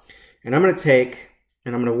drop. And I'm going to take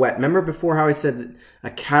and I'm going to wet. Remember before how I said that a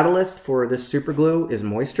catalyst for this super glue is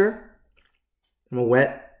moisture? I'm going to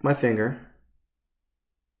wet my finger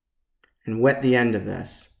and wet the end of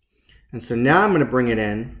this. And so now I'm going to bring it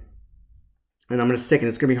in and I'm going to stick it.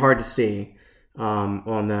 It's going to be hard to see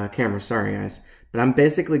on the camera. Sorry, guys. But I'm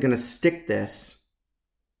basically going to stick this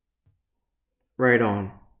right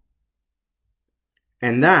on.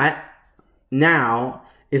 And that now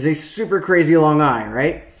is a super crazy long eye,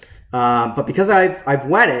 right? But because I've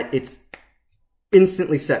wet it, it's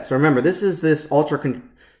instantly set. So remember, this is this ultra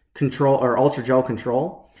control or ultra gel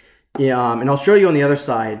control. And I'll show you on the other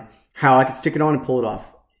side how I can stick it on and pull it off.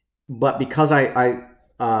 But because I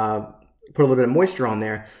put a little bit of moisture on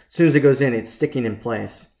there, as soon as it goes in, it's sticking in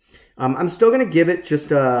place. I'm still going to give it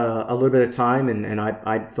just a little bit of time, and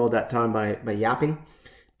I filled that time by yapping.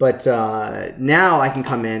 But now I can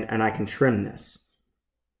come in and I can trim this.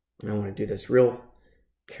 And I want to do this real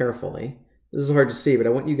carefully. This is hard to see, but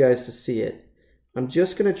I want you guys to see it. I'm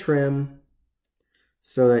just going to trim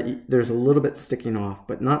so that there's a little bit sticking off,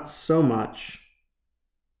 but not so much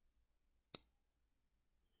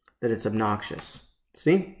that it's obnoxious.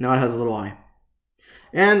 See? Now it has a little eye.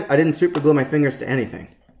 And I didn't super glue my fingers to anything.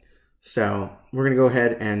 So we're going to go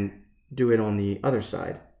ahead and do it on the other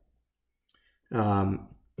side.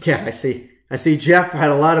 Yeah, I see Jeff had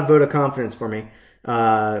a lot of vote of confidence for me.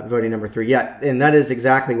 Voting number 3. Yeah, and that is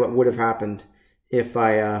exactly what would have happened if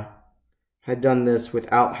I had done this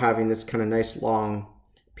without having this kind of nice long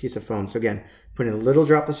piece of foam. So again, putting a little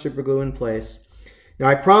drop of super glue in place. Now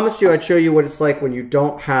I promised you I'd show you what it's like when you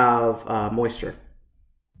don't have moisture.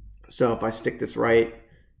 So if I stick this right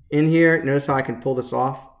in here, notice how I can pull this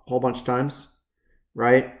off a whole bunch of times,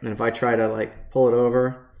 right? And if I try to like pull it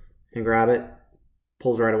over and grab it,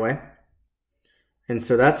 pulls right away. And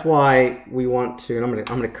so that's why we want to, and I'm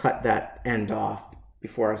gonna cut that end off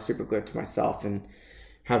before I super glue it to myself and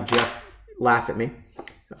have Jeff laugh at me.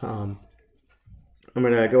 I'm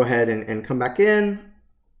gonna go ahead and come back in,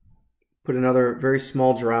 put another very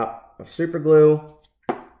small drop of super glue,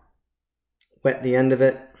 wet the end of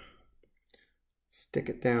it, stick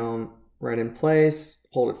it down right in place,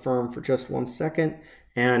 hold it firm for just 1 second,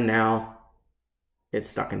 and now it's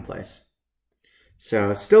stuck in place.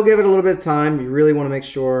 So still give it a little bit of time. You really want to make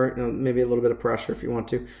sure, maybe a little bit of pressure if you want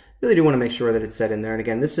to. Really do want to make sure that it's set in there. And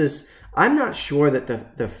again, this is, I'm not sure that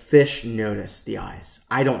the fish notice the eyes.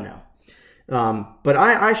 I don't know. But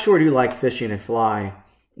I sure do like fishing a fly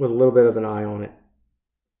with a little bit of an eye on it.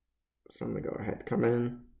 So I'm going to go ahead, come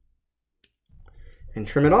in and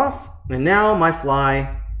trim it off. And now my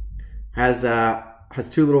fly has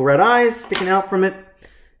 2 little red eyes sticking out from it,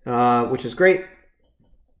 which is great.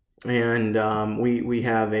 And we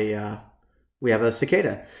have a we have a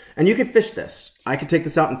cicada. And you can fish this. I could take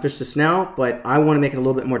this out and fish this now, but I want to make it a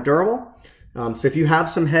little bit more durable. So if you have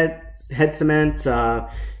some head cement,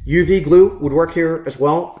 UV glue would work here as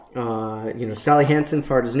well. You know, Sally Hansen's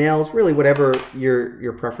Hard as Nails, really whatever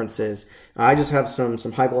your preference is. I just have some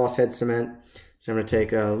high gloss head cement. So I'm going to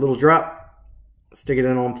take a little drop, stick it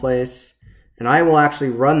in one place, and I will actually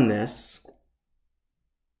run this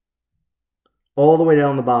all the way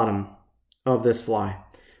down the bottom of this fly.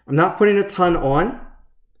 I'm not putting a ton on,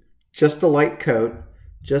 just a light coat,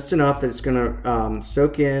 just enough that it's going to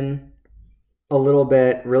soak in a little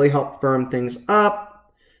bit, really help firm things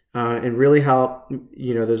up, and really help,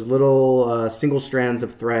 you know, those little single strands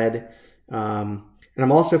of thread. And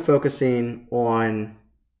I'm also focusing on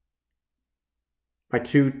my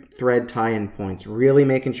 2 thread tie-in points, really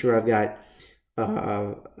making sure I've got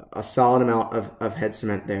a solid amount of head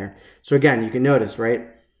cement there. So again, you can notice, right?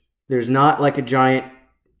 There's not like a giant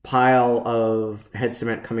pile of head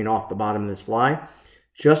cement coming off the bottom of this fly,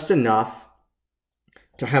 just enough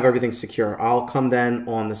to have everything secure. I'll come then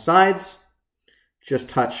on the sides, just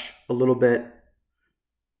touch a little bit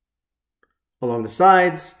along the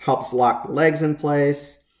sides, helps lock the legs in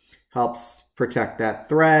place, helps protect that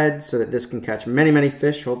thread so that this can catch many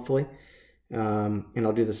fish, hopefully. And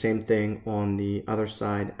I'll do the same thing on the other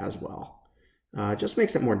side as well. It just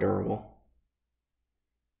makes it more durable,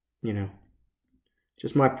 you know.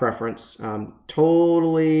 Just my preference.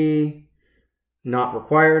 Totally not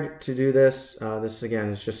required to do this. This again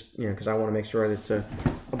is just, you know, because I want to make sure that it's a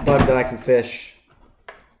bug that I can fish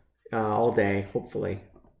all day, hopefully.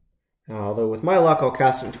 Although with my luck, I'll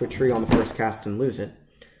cast it into a tree on the first cast and lose it.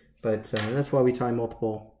 But that's why we tie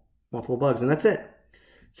multiple bugs, and that's it.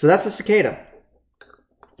 So that's a cicada.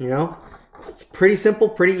 You know, it's pretty simple,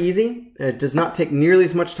 pretty easy. It does not take nearly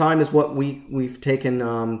as much time as what we've taken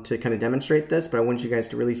to kind of demonstrate this, but I want you guys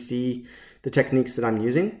to really see the techniques that I'm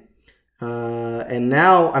using. And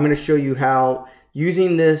now I'm going to show you how,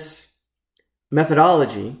 using this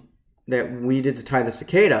methodology that we did to tie the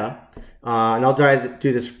cicada, and I'll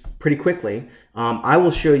do this pretty quickly, I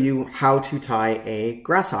will show you how to tie a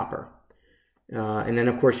grasshopper. And then,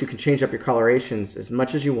 of course, you can change up your colorations as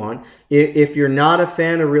much as you want. If you're not a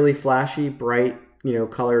fan of really flashy, bright, you know,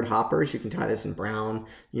 colored hoppers, you can tie this in brown,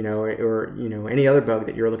 you know, or you know, any other bug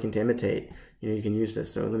that you're looking to imitate. You know, you can use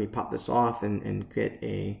this. So let me pop this off and get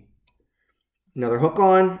another hook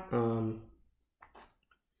on.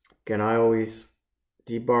 Again, I always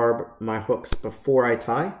debarb my hooks before I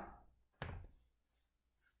tie.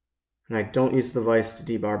 And I don't use the vise to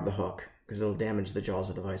debarb the hook because it'll damage the jaws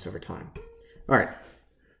of the vise over time. All right,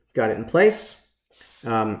 got it in place.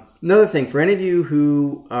 Another thing, for any of you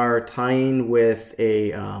who are tying with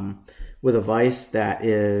a vise that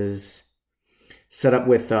is set up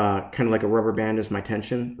with kind of like a rubber band as my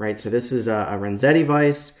tension, right? So this is a Renzetti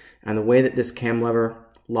vise, and the way that this cam lever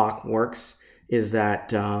lock works is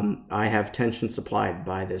that I have tension supplied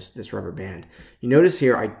by this rubber band. You notice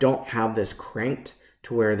here I don't have this cranked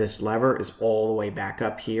to where this lever is all the way back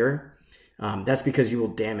up here. That's because you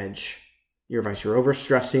will damage your vise. You're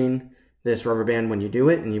overstressing this rubber band when you do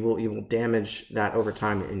it, and you will damage that over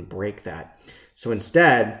time and break that. So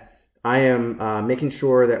instead, I am making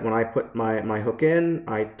sure that when I put my hook in,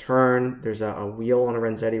 I turn, there's a wheel on a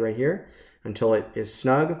Renzetti right here, until it is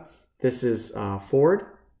snug. This is forward,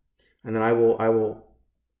 and then I will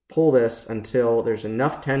pull this until there's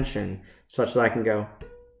enough tension such that I can go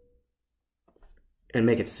and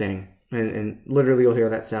make it sing. And literally you'll hear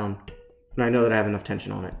that sound, and I know that I have enough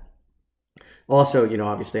tension on it. Also, you know,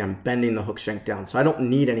 obviously I'm bending the hook shank down, so I don't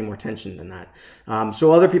need any more tension than that.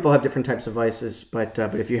 So other people have different types of vices, but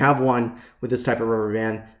if you have one with this type of rubber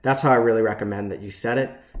band, that's how I really recommend that you set it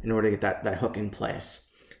in order to get that hook in place.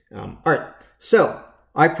 All right, so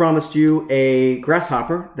I promised you a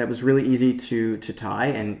grasshopper that was really easy to tie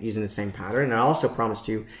and using the same pattern, and I also promised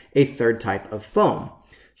you a third type of foam.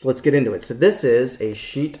 So let's get into it. So this is a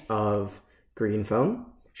sheet of green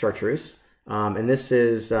foam, chartreuse. And this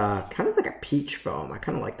is kind of like a peach foam. I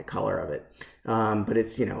kind of like the color of it, but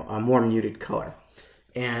it's, you know, a more muted color.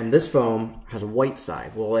 And this foam has a white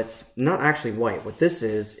side. Well, it's not actually white. What this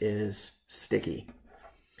is sticky.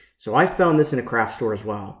 So I found this in a craft store as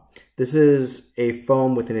well. This is a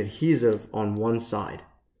foam with an adhesive on one side.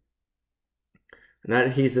 And that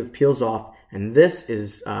adhesive peels off, and this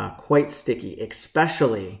is quite sticky,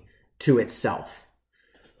 especially to itself.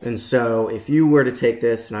 And so if you were to take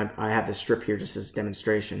this, and I have this strip here just as a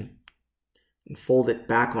demonstration, and fold it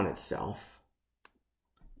back on itself,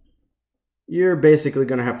 you're basically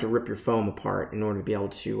going to have to rip your foam apart in order to be able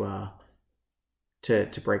to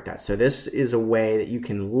break that. So this is a way that you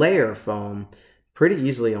can layer foam pretty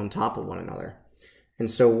easily on top of one another. And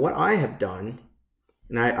so what I have done,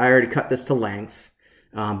 and I already cut this to length,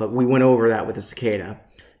 but we went over that with the cicada,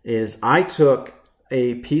 is I took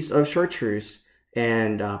a piece of chartreuse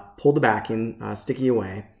and pulled the backing sticky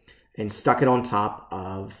away and stuck it on top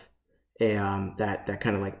of a that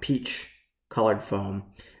kind of like peach colored foam.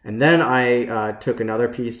 And then I took another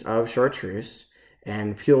piece of chartreuse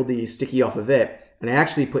and peeled the sticky off of it, and I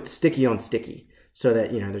actually put sticky on sticky so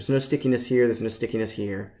that, you know, there's no stickiness here, there's no stickiness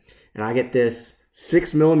here, and I get this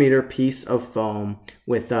 6mm piece of foam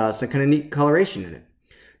with some kind of neat coloration in it.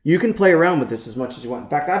 You can play around with this as much as you want. In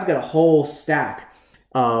fact, I've got a whole stack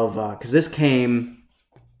of, because this came,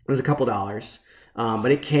 it was a couple dollars,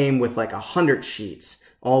 but it came with like 100 sheets,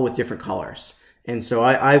 all with different colors. And so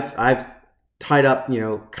I've tied up, you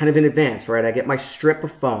know, kind of in advance, right? I get my strip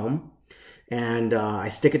of foam and I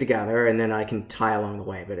stick it together, and then I can tie along the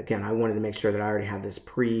way. But again, I wanted to make sure that I already had this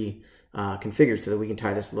configured so that we can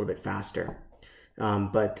tie this a little bit faster.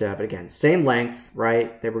 But again, same length,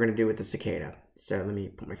 right, that we're going to do with the cicada. So let me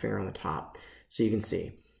put my finger on the top so you can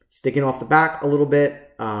see. Sticking off the back a little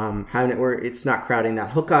bit, having it where it's not crowding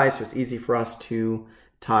that hook eye, so it's easy for us to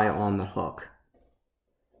tie on the hook.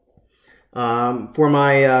 For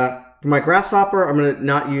my grasshopper, I'm going to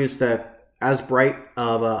not use the as bright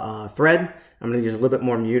of a thread. I'm going to use a little bit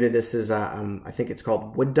more muted. This is, I think it's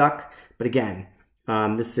called wood duck. But again,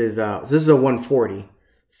 this is a 140.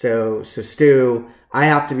 So Stu, I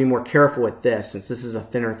have to be more careful with this since this is a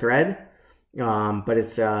thinner thread. But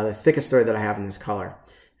it's the thickest thread that I have in this color.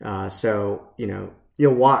 So, you know,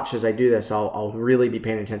 you'll watch as I do this, I'll really be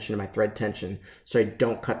paying attention to my thread tension so I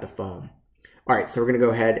don't cut the foam. All right, so we're going to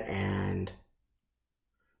go ahead and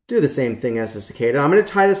do the same thing as the cicada. I'm going to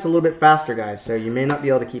tie this a little bit faster, guys, so you may not be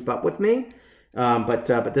able to keep up with me. But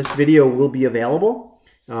this video will be available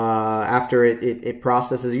after it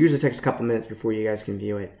processes. It usually takes a couple minutes before you guys can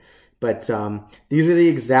view it. But these are the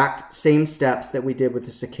exact same steps that we did with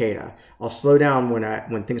the cicada. I'll slow down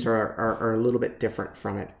when things are a little bit different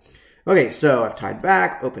from it. Okay, so I've tied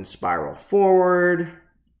back, open spiral forward,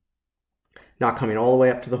 not coming all the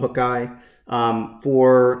way up to the hook eye.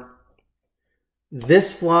 For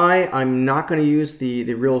this fly, I'm not going to use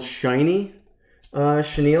the real shiny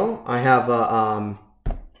chenille. I have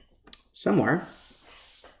somewhere.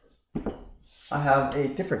 I have a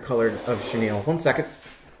different colored of chenille. One second.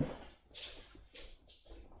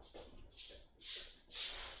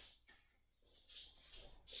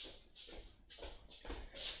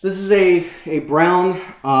 This is a brown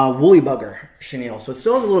woolly bugger chenille, so it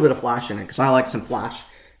still has a little bit of flash in it because I like some flash,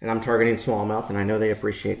 and I'm targeting smallmouth, and I know they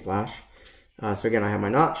appreciate flash. So again, I have my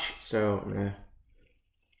notch, so I'm gonna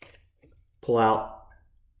pull out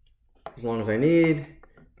as long as I need,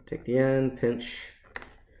 take the end, pinch,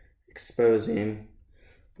 exposing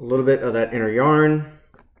a little bit of that inner yarn,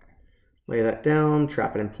 lay that down,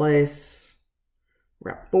 trap it in place,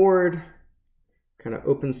 wrap forward, kind of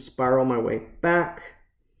open spiral my way back,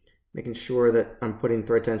 making sure that I'm putting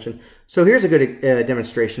thread tension. So here's a good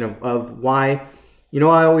demonstration of why, you know,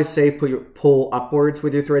 I always say pull upwards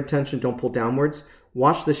with your thread tension, don't pull downwards.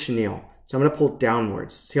 Watch the chenille. So I'm going to pull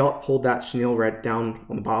downwards. See how it pulled that chenille right down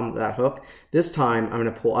on the bottom of that hook? This time I'm going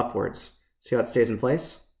to pull upwards. See how it stays in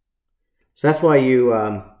place? So that's why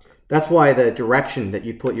that's why the direction that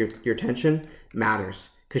you put your tension matters,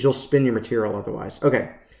 because you'll spin your material otherwise.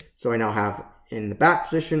 Okay, so I now have in the back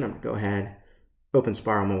position, I'm going to go ahead, open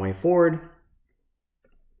spiral my way forward.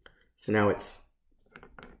 So now it's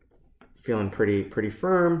feeling pretty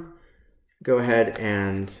firm. Go ahead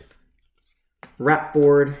and wrap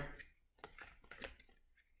forward.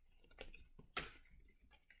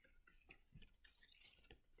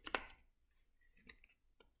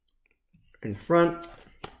 In front,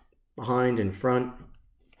 behind, in front,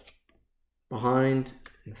 behind,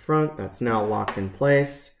 in front. That's now locked in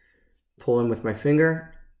place. Pull in with my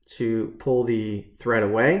finger to pull the thread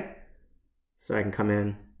away so I can come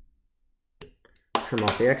in, trim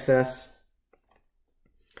off the excess.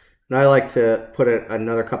 And I like to put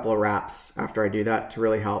another couple of wraps after I do that to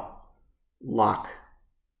really help lock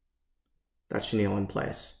that chenille in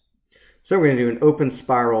place. So we're going to do an open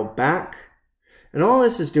spiral back. And all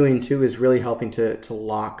this is doing too is really helping to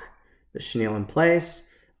lock the chenille in place.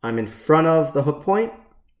 I'm in front of the hook point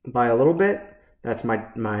by a little bit. That's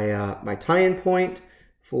my tie-in point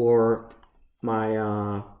for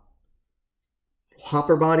my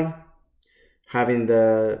hopper body. Having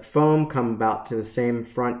the foam come about to the same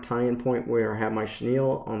front tie-in point where I have my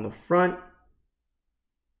chenille on the front,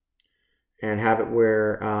 and have it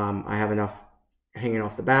where I have enough hanging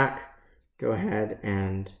off the back. Go ahead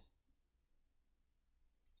and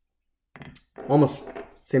almost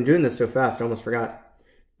See, I'm doing this so fast, I almost forgot.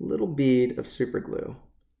 Little bead of super glue.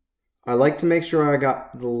 I like to make sure I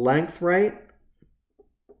got the length right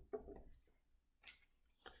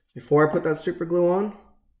before I put that super glue on.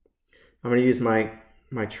 I'm going to use my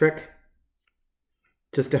trick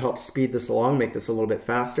just to help speed this along, make this a little bit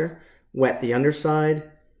faster. Wet the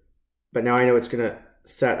underside, but now I know it's going to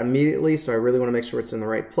set immediately, so I really want to make sure it's in the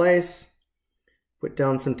right place. Put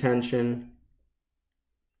down some tension.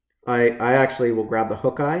 I actually will grab the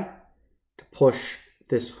hook eye to push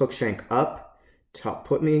this hook shank up to help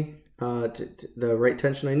put me to the right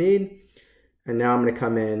tension I need. And now I'm going to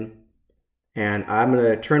come in and I'm going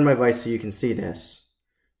to turn my vise so you can see this.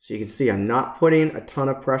 So you can see I'm not putting a ton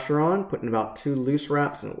of pressure on, putting about 2 loose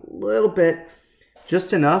wraps and a little bit,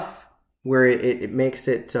 just enough where it makes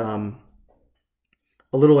it a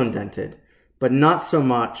little indented, but not so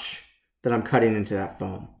much that I'm cutting into that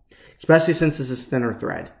foam, especially since this is thinner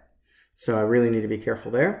thread. So I really need to be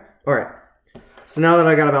careful there. All right, so now that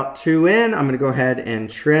I got about 2 in, I'm gonna go ahead and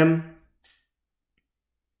trim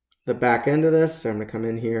the back end of this. So I'm gonna come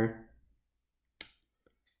in here,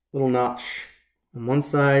 little notch on one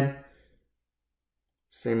side,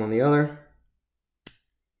 same on the other.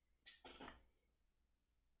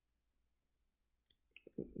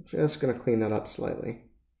 Just gonna clean that up slightly.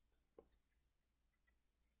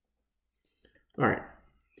 All right,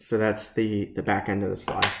 so that's the back end of this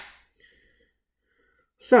fly.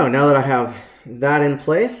 So now that I have that in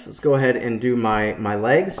place, let's go ahead and do my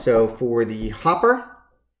legs. So for the hopper,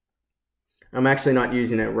 I'm actually not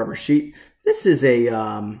using a rubber sheet. This is a,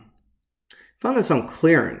 found this on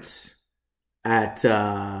clearance at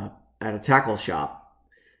a tackle shop,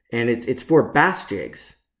 and it's for bass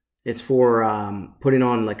jigs. It's for putting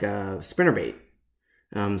on like a spinnerbait.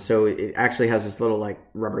 So it actually has this little like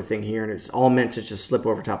rubber thing here, and it's all meant to just slip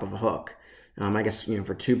over top of a hook. I guess, you know,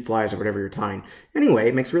 for tube flies or whatever you're tying. Anyway,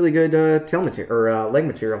 it makes really good tail material or leg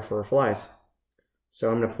material for flies.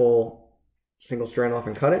 So I'm going to pull single strand off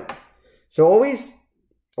and cut it. So always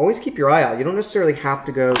keep your eye out. You don't necessarily have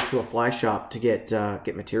to go to a fly shop to get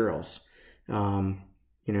materials. You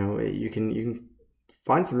know, you can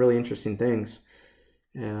find some really interesting things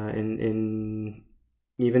in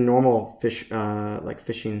even normal fish like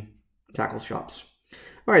fishing tackle shops.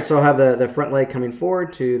 All right, so I'll have the front leg coming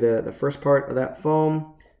forward to the first part of that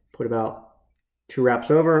foam. Put about 2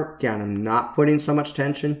 wraps over. Again, I'm not putting so much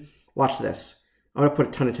tension. Watch this. I'm gonna put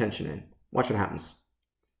a ton of tension in. Watch what happens.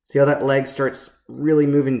 See how that leg starts really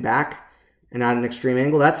moving back and at an extreme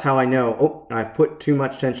angle? That's how I know, oh, I've put too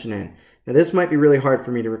much tension in. Now this might be really hard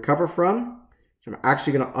for me to recover from, so I'm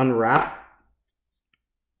actually gonna unwrap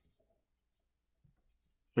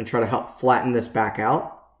and try to help flatten this back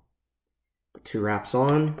out. Put 2 wraps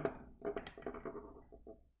on.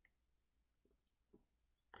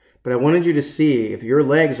 But I wanted you to see, if your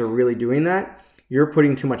legs are really doing that, you're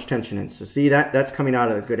putting too much tension in. So see, that's coming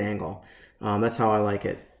out at a good angle. That's how I like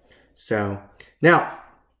it. So now,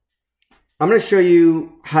 I'm going to show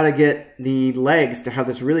you how to get the legs to have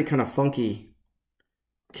this really kind of funky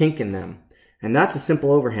kink in them. And that's a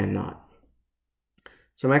simple overhand knot.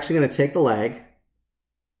 So I'm actually going to take the leg.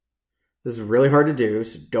 This is really hard to do,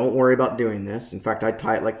 so don't worry about doing this. In fact, I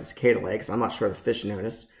tie it like the cicada legs. I'm not sure the fish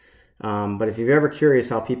notice. But if you're ever curious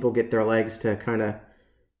how people get their legs to kind of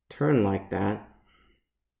turn like that,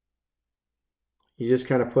 you just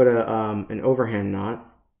kind of put an overhand knot.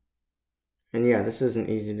 And yeah, this isn't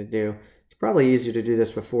easy to do. It's probably easier to do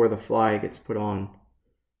this before the fly gets put on,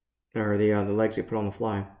 or the legs get put on the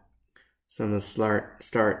fly. So I'm going to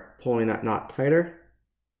start pulling that knot tighter.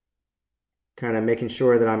 Kind of making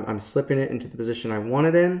sure that I'm slipping it into the position I want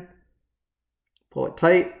it in. Pull it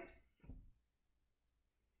tight.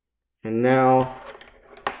 And now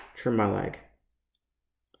trim my leg.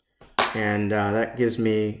 And that gives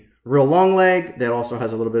me a real long leg that also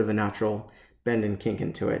has a little bit of a natural bend and kink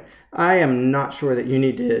into it. I am not sure that you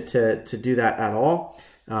need to do that at all.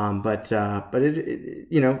 But it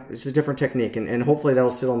you know, it's a different technique, and hopefully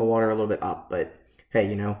that'll sit on the water a little bit up. But hey,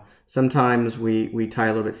 you know, sometimes we tie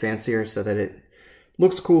a little bit fancier so that it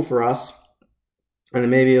looks cool for us, and then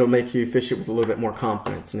maybe it'll make you fish it with a little bit more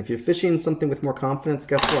confidence. And if you're fishing something with more confidence,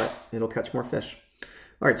 guess what? It'll catch more fish.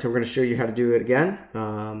 All right, so we're going to show you how to do it again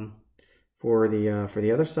for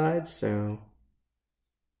the other side. So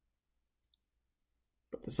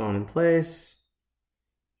put this on in place.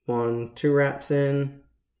 1, 2 wraps in,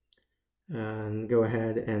 and go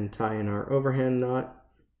ahead and tie in our overhand knot.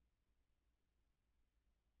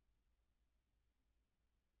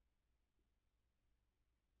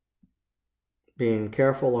 Being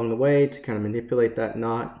careful along the way to kind of manipulate that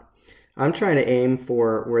knot. I'm trying to aim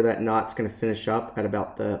for where that knot's going to finish up at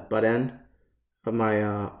about the butt end of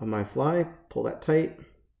my fly. Pull that tight,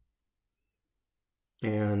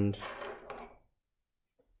 and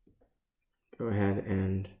go ahead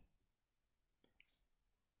and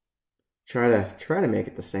try to make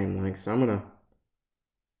it the same length. So I'm gonna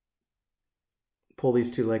pull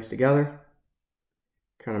these two legs together,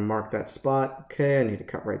 kind of mark that spot. Okay, I need to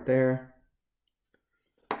cut right there.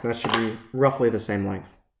 That should be roughly the same length.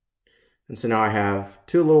 And so now I have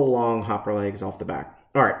two little long hopper legs off the back.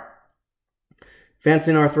 All right,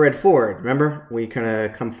 advancing our thread forward. Remember, we kind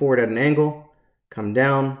of come forward at an angle, come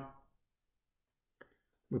down.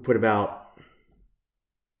 We put about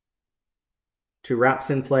 2 wraps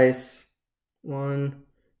in place. 1,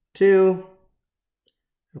 2.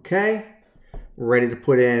 Okay, we're ready to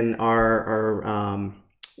put in our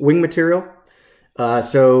wing material.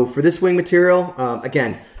 So for this wing material,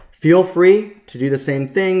 again, feel free to do the same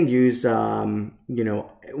thing. Use you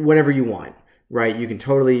know, whatever you want, right? You can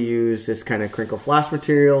totally use this kind of crinkle flash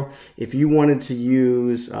material. If you wanted to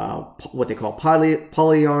use what they call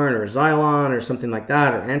polyarn or Xylon or something like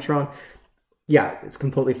that, or Antron, yeah, it's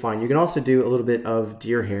completely fine. You can also do a little bit of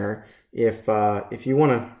deer hair if you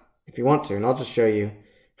want to, and I'll just show you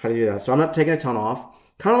how to do that. So I'm not taking a ton off,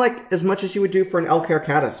 kind of like as much as you would do for an elk hair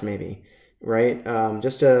caddis, maybe, right?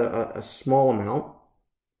 Just a small amount,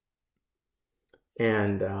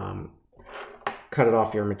 and cut it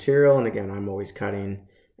off your material. And again, I'm always cutting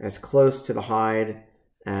as close to the hide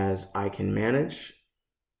as I can manage.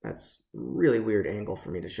 That's a really weird angle for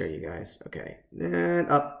me to show you guys. Okay, and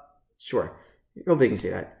up, sure. Hopefully you can see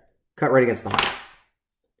that. Cut right against the hide.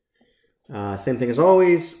 Same thing as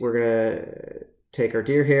always, we're gonna take our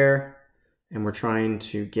deer hair and we're trying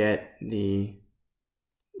to get the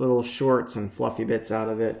little shorts and fluffy bits out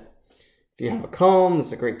of it. If you have a comb,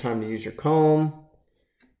 it's a great time to use your comb.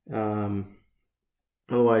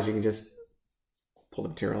 Otherwise, you can just pull the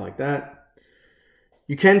material like that.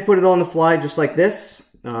 You can put it on the fly just like this,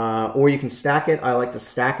 or you can stack it. I like to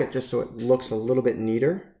stack it just so it looks a little bit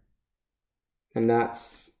neater. And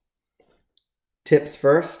that's tips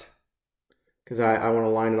first, because I want to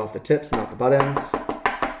line it off the tips, not the butt ends.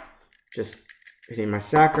 Just hitting my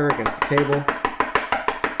stacker against the table.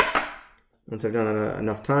 Once I've done it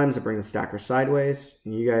enough times, I bring the stacker sideways.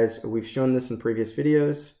 And you guys, we've shown this in previous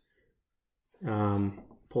videos.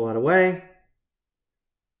 Pull that away.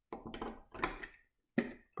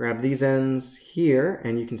 Grab these ends here,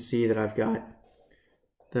 and you can see that I've got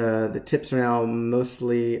the tips are now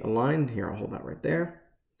mostly aligned. Here, I'll hold that right there.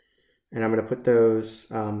 And I'm going to put those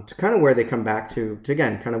to kind of where they come back to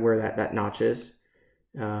again, kind of where that notch is.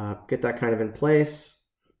 Get that kind of in place.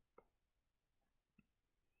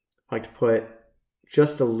 I like to put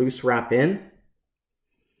just a loose wrap in,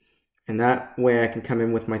 and that way I can come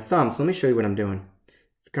in with my thumb. So let me show you what I'm doing.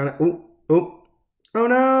 It's kind of, oh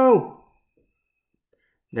no!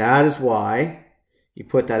 That is why you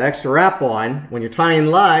put that extra wrap on when you're tying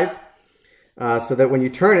live, so that when you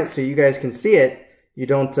turn it so you guys can see it, you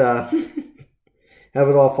don't have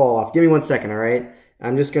it all fall off. Give me 1 second, all right?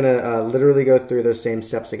 I'm just going to literally go through those same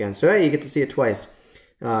steps again. So hey, you get to see it twice.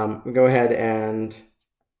 Go ahead and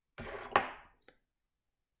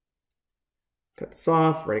cut this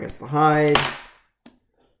off right against the hide.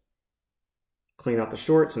 Clean out the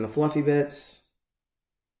shorts and the fluffy bits.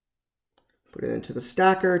 Put it into the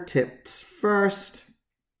stacker, tips first.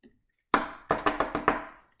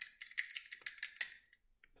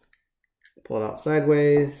 Pull it out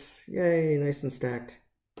sideways. Yay, nice and stacked.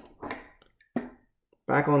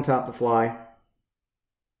 Back on top of the fly.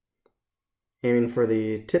 Aiming for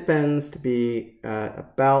the tip ends to be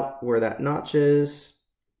about where that notch is.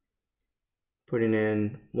 Putting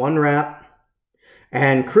in 1 wrap.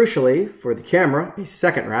 And crucially, for the camera, a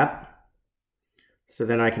 2nd wrap. So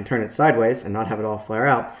then I can turn it sideways and not have it all flare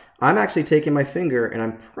out. I'm actually taking my finger and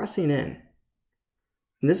I'm pressing in.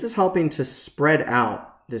 And this is helping to spread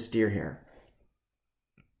out this deer hair.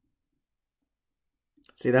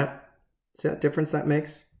 See that? See that difference that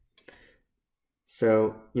makes?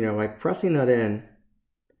 So, you know, by pressing that in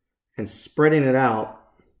and spreading it out,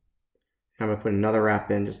 I'm gonna put another wrap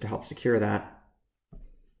in just to help secure that.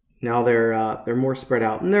 Now they're more spread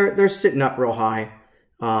out and they're sitting up real high.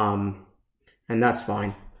 And that's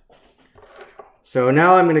fine. So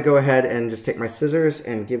now I'm going to go ahead and just take my scissors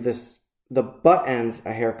and give the butt ends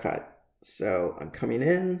a haircut. So I'm coming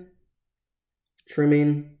in,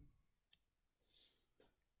 trimming,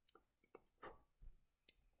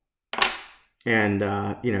 and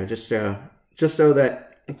you know, just so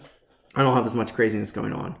that I don't have as much craziness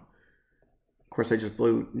going on. Of course, I just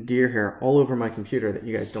blew deer hair all over my computer that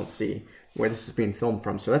you guys don't see where this is being filmed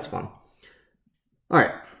from, so that's fun. All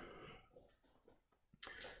right.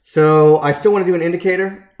 So I still want to do an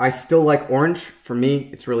indicator. I still like orange. For me,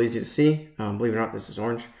 it's real easy to see. Believe it or not, this is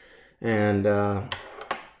orange. And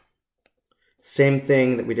same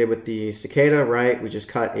thing that we did with the cicada, right? We just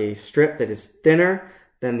cut a strip that is thinner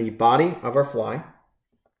than the body of our fly.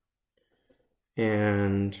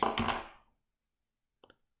 And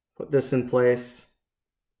put this in place.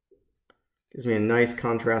 Gives me a nice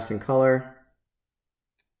contrasting color.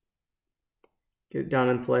 Get it down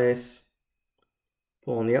in place.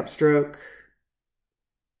 Pull on the upstroke.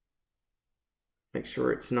 Make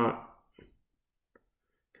sure it's not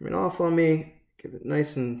coming off on me. Give it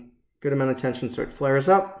nice and good amount of tension so it flares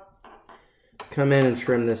up. Come in and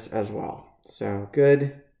trim this as well. So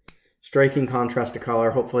good, striking contrast to color.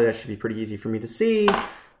 Hopefully that should be pretty easy for me to see,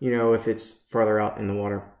 you know, if it's farther out in the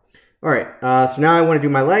water. All right, so now I want to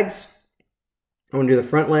do my legs. I want to do the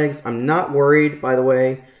front legs. I'm not worried, by the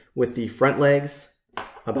way, with the front legs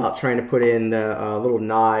about trying to put in the little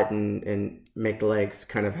knot and make the legs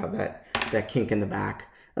kind of have that kink in the back.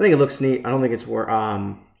 I think it looks neat. I don't think it's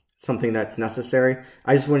something that's necessary.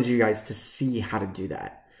 I just wanted you guys to see how to do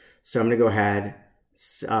that. So I'm going to go ahead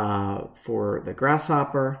for the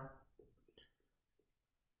grasshopper.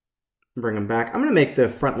 Bring them back. I'm going to make the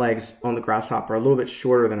front legs on the grasshopper a little bit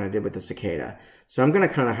shorter than I did with the cicada. So I'm going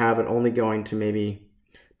to kind of have it only going to maybe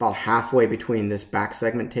about halfway between this back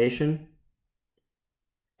segmentation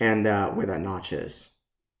and where that notch is.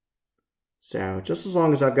 So just as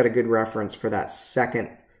long as I've got a good reference for that second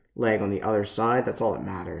leg on the other side, that's all that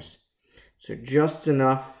matters. So just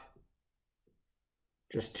enough,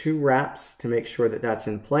 just 2 wraps to make sure that that's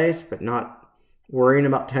in place, but not worrying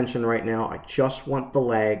about tension right now. I just want the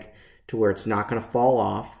leg to where it's not going to fall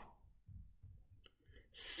off.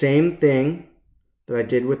 Same thing that I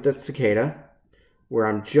did with the cicada, where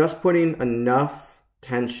I'm just putting enough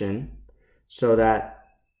tension so that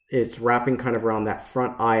it's wrapping kind of around that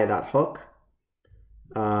front eye of that hook.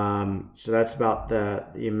 So that's about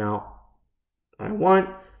the amount I want.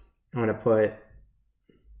 I'm going to put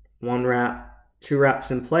 1 wrap, 2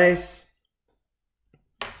 wraps in place.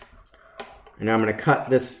 And now I'm going to cut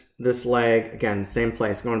this leg, again, same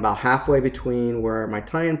place, going about halfway between where my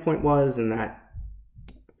tie-in point was and that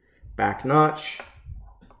back notch.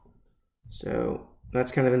 So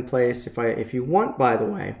that's kind of in place. If you want, by the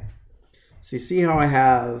way, so you see how I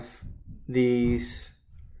have these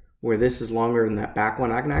where this is longer than that back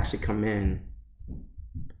one? I can actually come in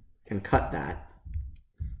and cut that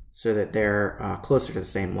so that they're closer to the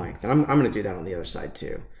same length. And I'm going to do that on the other side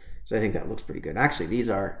too. So I think that looks pretty good. Actually, these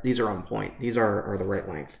are on point. These are the right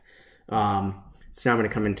length. So now I'm going to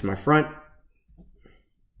come into my front,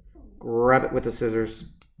 grab it with the scissors,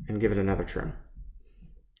 and give it another trim.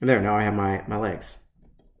 And there, now I have my legs.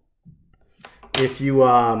 If you,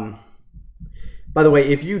 by the way,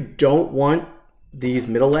 if you don't want these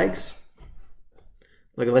middle legs,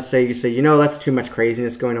 like let's say you say, you know, that's too much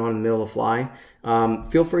craziness going on in the middle of the fly,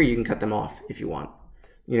 feel free, you can cut them off if you want.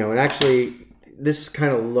 You know, and actually, this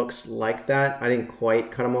kind of looks like that. I didn't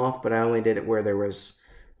quite cut them off, but I only did it where there was,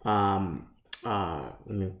 let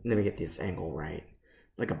me get this angle right,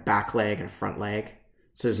 like a back leg and a front leg.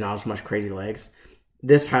 So there's not as much crazy legs.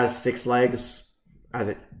 This has 6 legs, as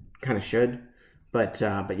it kind of should. But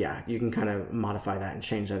yeah, you can kind of modify that and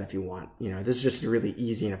change that if you want. You know, this is just a really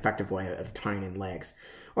easy and effective way of tying in legs.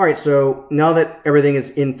 All right, so now that everything is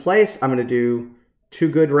in place, I'm going to do 2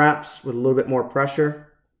 good wraps with a little bit more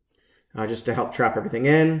pressure, just to help trap everything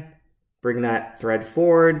in. Bring that thread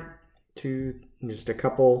forward to just a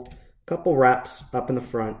couple wraps up in the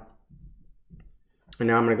front. And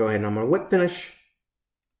now I'm going to go ahead and I'm going to whip finish.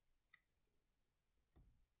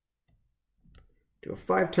 Do a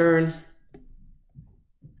 5 turn.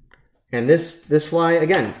 And this fly,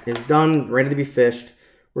 again, is done, ready to be fished.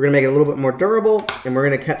 We're going to make it a little bit more durable, and we're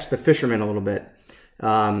going to catch the fisherman a little bit.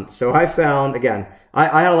 So I found, again,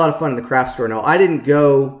 I had a lot of fun in the craft store. Now, I didn't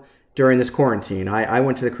go during this quarantine. I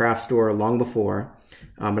went to the craft store long before,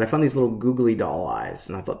 but I found these little googly doll eyes,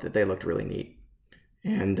 and I thought that they looked really neat.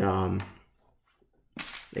 And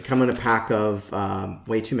they come in a pack of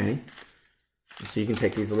way too many. So you can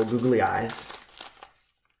take these little googly eyes,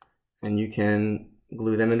 and you can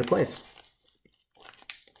glue them into place.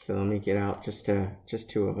 So let me get out just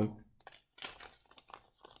 2 of them.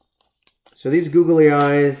 So these googly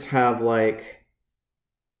eyes have they're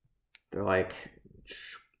like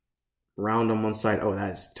round on one side. Oh,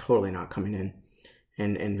 that is totally not coming in.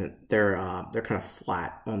 And they're kind of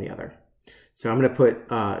flat on the other. So I'm going to put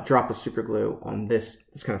drop of super glue on this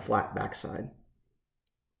kind of flat backside.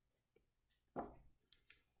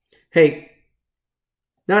 Hey,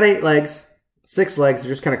 not 8 legs. 6 legs are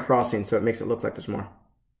just kind of crossing, so it makes it look like there's more.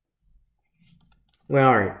 Well,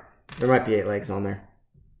 all right. There might be 8 legs on there.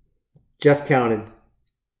 Jeff counted.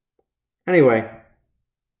 Anyway,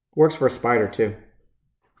 works for a spider too.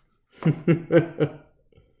 I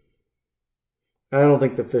don't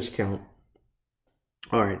think the fish count.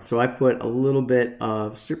 All right, so I put a little bit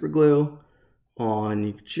of super glue on.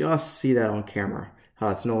 You can just see that on camera, how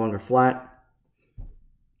it's no longer flat.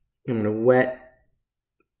 I'm going to wet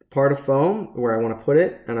part of foam where I want to put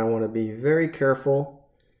it, and I want to be very careful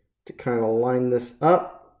to kind of line this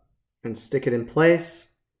up and stick it in place.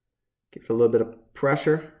 Give it a little bit of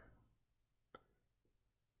pressure.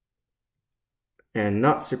 And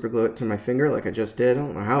not super glue it to my finger like I just did. I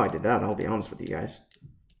don't know how I did that, I'll be honest with you guys.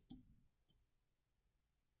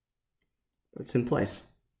 It's in place.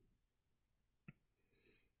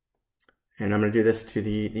 And I'm going to do this to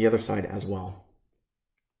the other side as well.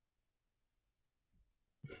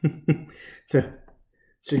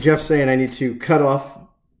 So Jeff's saying I need to cut off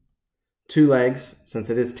 2 legs since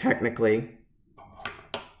it is technically...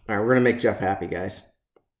 All right, we're going to make Jeff happy, guys.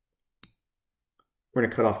 We're going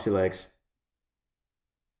to cut off 2 legs.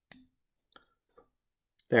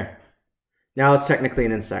 There. Now it's technically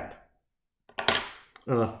an insect.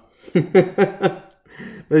 But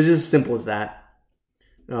it's just as simple as that.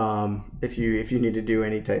 If you need to do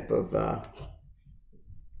any type of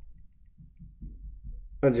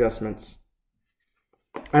adjustments.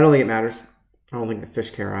 I don't think it matters. I don't think the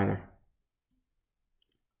fish care either.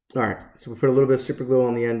 All right, so we put a little bit of super glue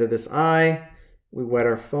on the end of this eye. We wet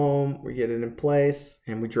our foam, we get it in place,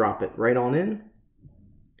 and we drop it right on in.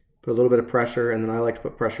 Put a little bit of pressure, and then I like to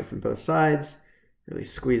put pressure from both sides. Really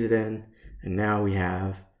squeeze it in, and now we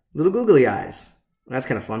have little googly eyes. That's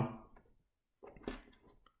kind of fun.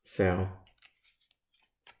 So,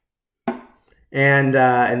 and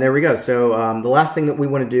there we go. So the last thing that we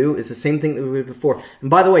want to do is the same thing that we did before. And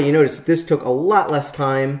by the way, you notice this took a lot less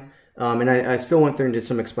time, and I still went through and did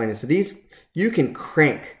some explaining. So these, you can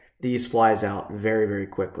crank these flies out very, very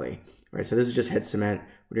quickly. Right, so this is just head cement.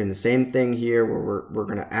 We're doing the same thing here where we're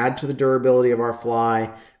going to add to the durability of our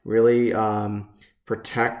fly, really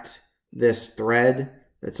protect this thread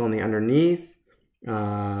that's on the underneath.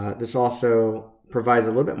 This also provides a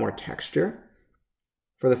little bit more texture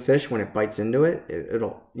for the fish when it bites into it.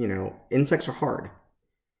 It'll, you know, insects are hard.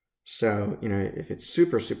 So, you know, if it's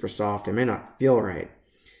super, super soft, it may not feel right.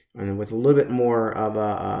 And with a little bit more of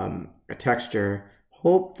a texture,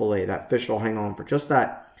 hopefully that fish will hang on for just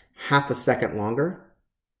that half a second longer.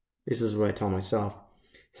 This is what I tell myself,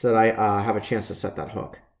 so that I have a chance to set that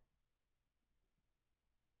hook.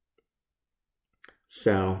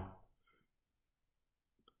 So,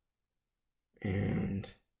 and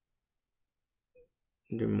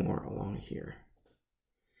do more along here.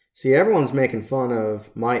 See, everyone's making fun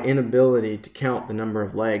of my inability to count the number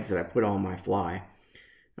of legs that I put on my fly.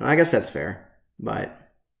 And I guess that's fair, but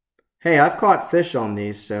hey, I've caught fish on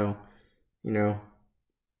these, so, you know,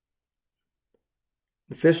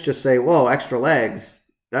 the fish just say, whoa, extra legs,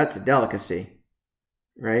 that's a delicacy,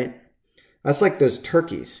 right? That's like those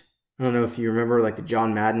turkeys. I don't know if you remember like the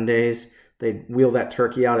John Madden days. They'd wheel that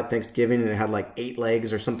turkey out at Thanksgiving and it had like 8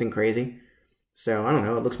 legs or something crazy. So, I don't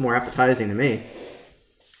know, it looks more appetizing to me.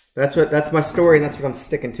 That's my story, and that's what I'm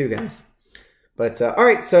sticking to, guys. But, all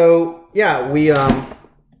right, so, yeah, we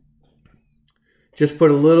just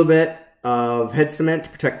put a little bit of head cement to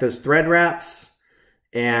protect those thread wraps.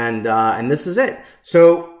 And this is it.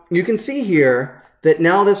 So you can see here that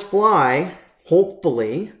now this fly,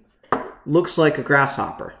 hopefully, looks like a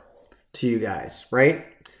grasshopper to you guys, right?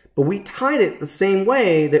 But we tied it the same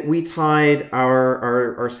way that we tied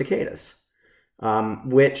our cicadas,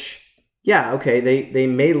 which, yeah, okay, they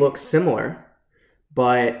may look similar,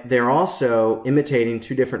 but they're also imitating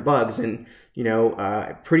 2 different bugs, and, you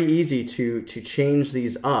know, pretty easy to change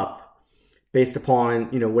these up based upon,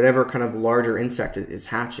 you know, whatever kind of larger insect is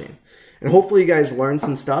hatching. And hopefully you guys learn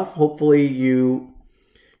some stuff. Hopefully you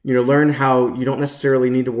learn how you don't necessarily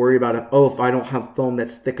need to worry about it. Oh, if I don't have foam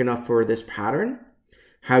that's thick enough for this pattern,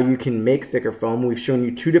 how you can make thicker foam. We've shown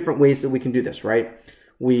you 2 different ways that we can do this, right?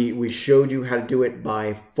 We showed you how to do it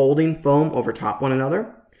by folding foam over top one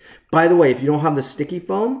another. By the way, if you don't have the sticky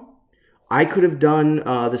foam, I could have done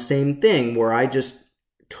the same thing where I just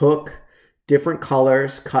took different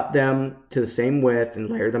colors, cut them to the same width, and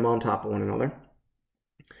layer them on top of one another.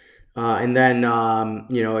 And then,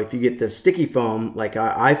 you know, if you get the sticky foam, like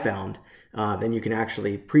I found, then you can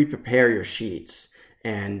actually pre-prepare your sheets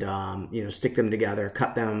and, you know, stick them together,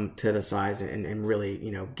 cut them to the size, and really,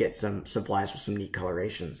 you know, get some flies with some neat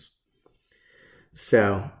colorations.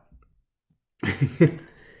 So,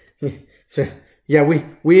 so Yeah,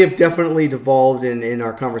 we have definitely devolved in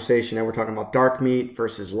our conversation. Now we're talking about dark meat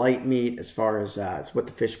versus light meat as far as what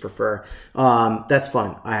the fish prefer. That's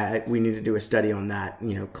fun. We need to do a study on that.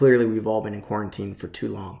 You know, clearly we've all been in quarantine for too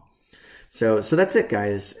long. So that's it,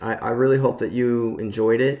 guys. I really hope that you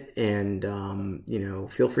enjoyed it, and you know,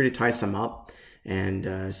 feel free to tie some up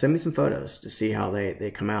and send me some photos to see how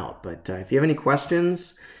they come out. But if you have any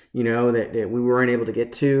questions, you know, that we weren't able to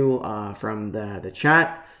get to from the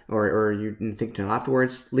chat, or you didn't think to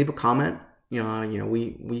afterwards, leave a comment. You know,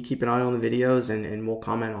 we keep an eye on the videos, and we'll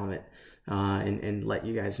comment on it and let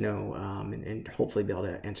you guys know, and hopefully be able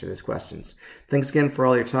to answer those questions. Thanks again for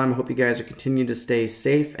all your time. I hope you guys are continuing to stay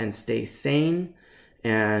safe and stay sane,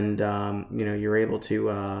 and you know, you're able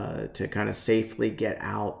to kind of safely get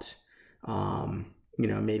out. You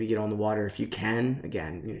know, maybe get on the water if you can.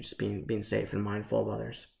 Again, you know, just being safe and mindful of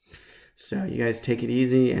others. So you guys take it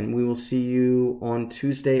easy, and we will see you on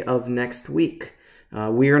Tuesday of next week.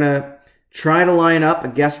 We're going to try to line up a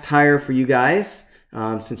guest tire for you guys,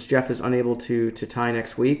 since Jeff is unable to tie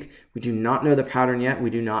next week. We do not know the pattern yet.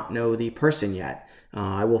 We do not know the person yet.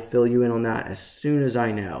 I will fill you in on that as soon as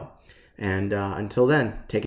I know. And until then, take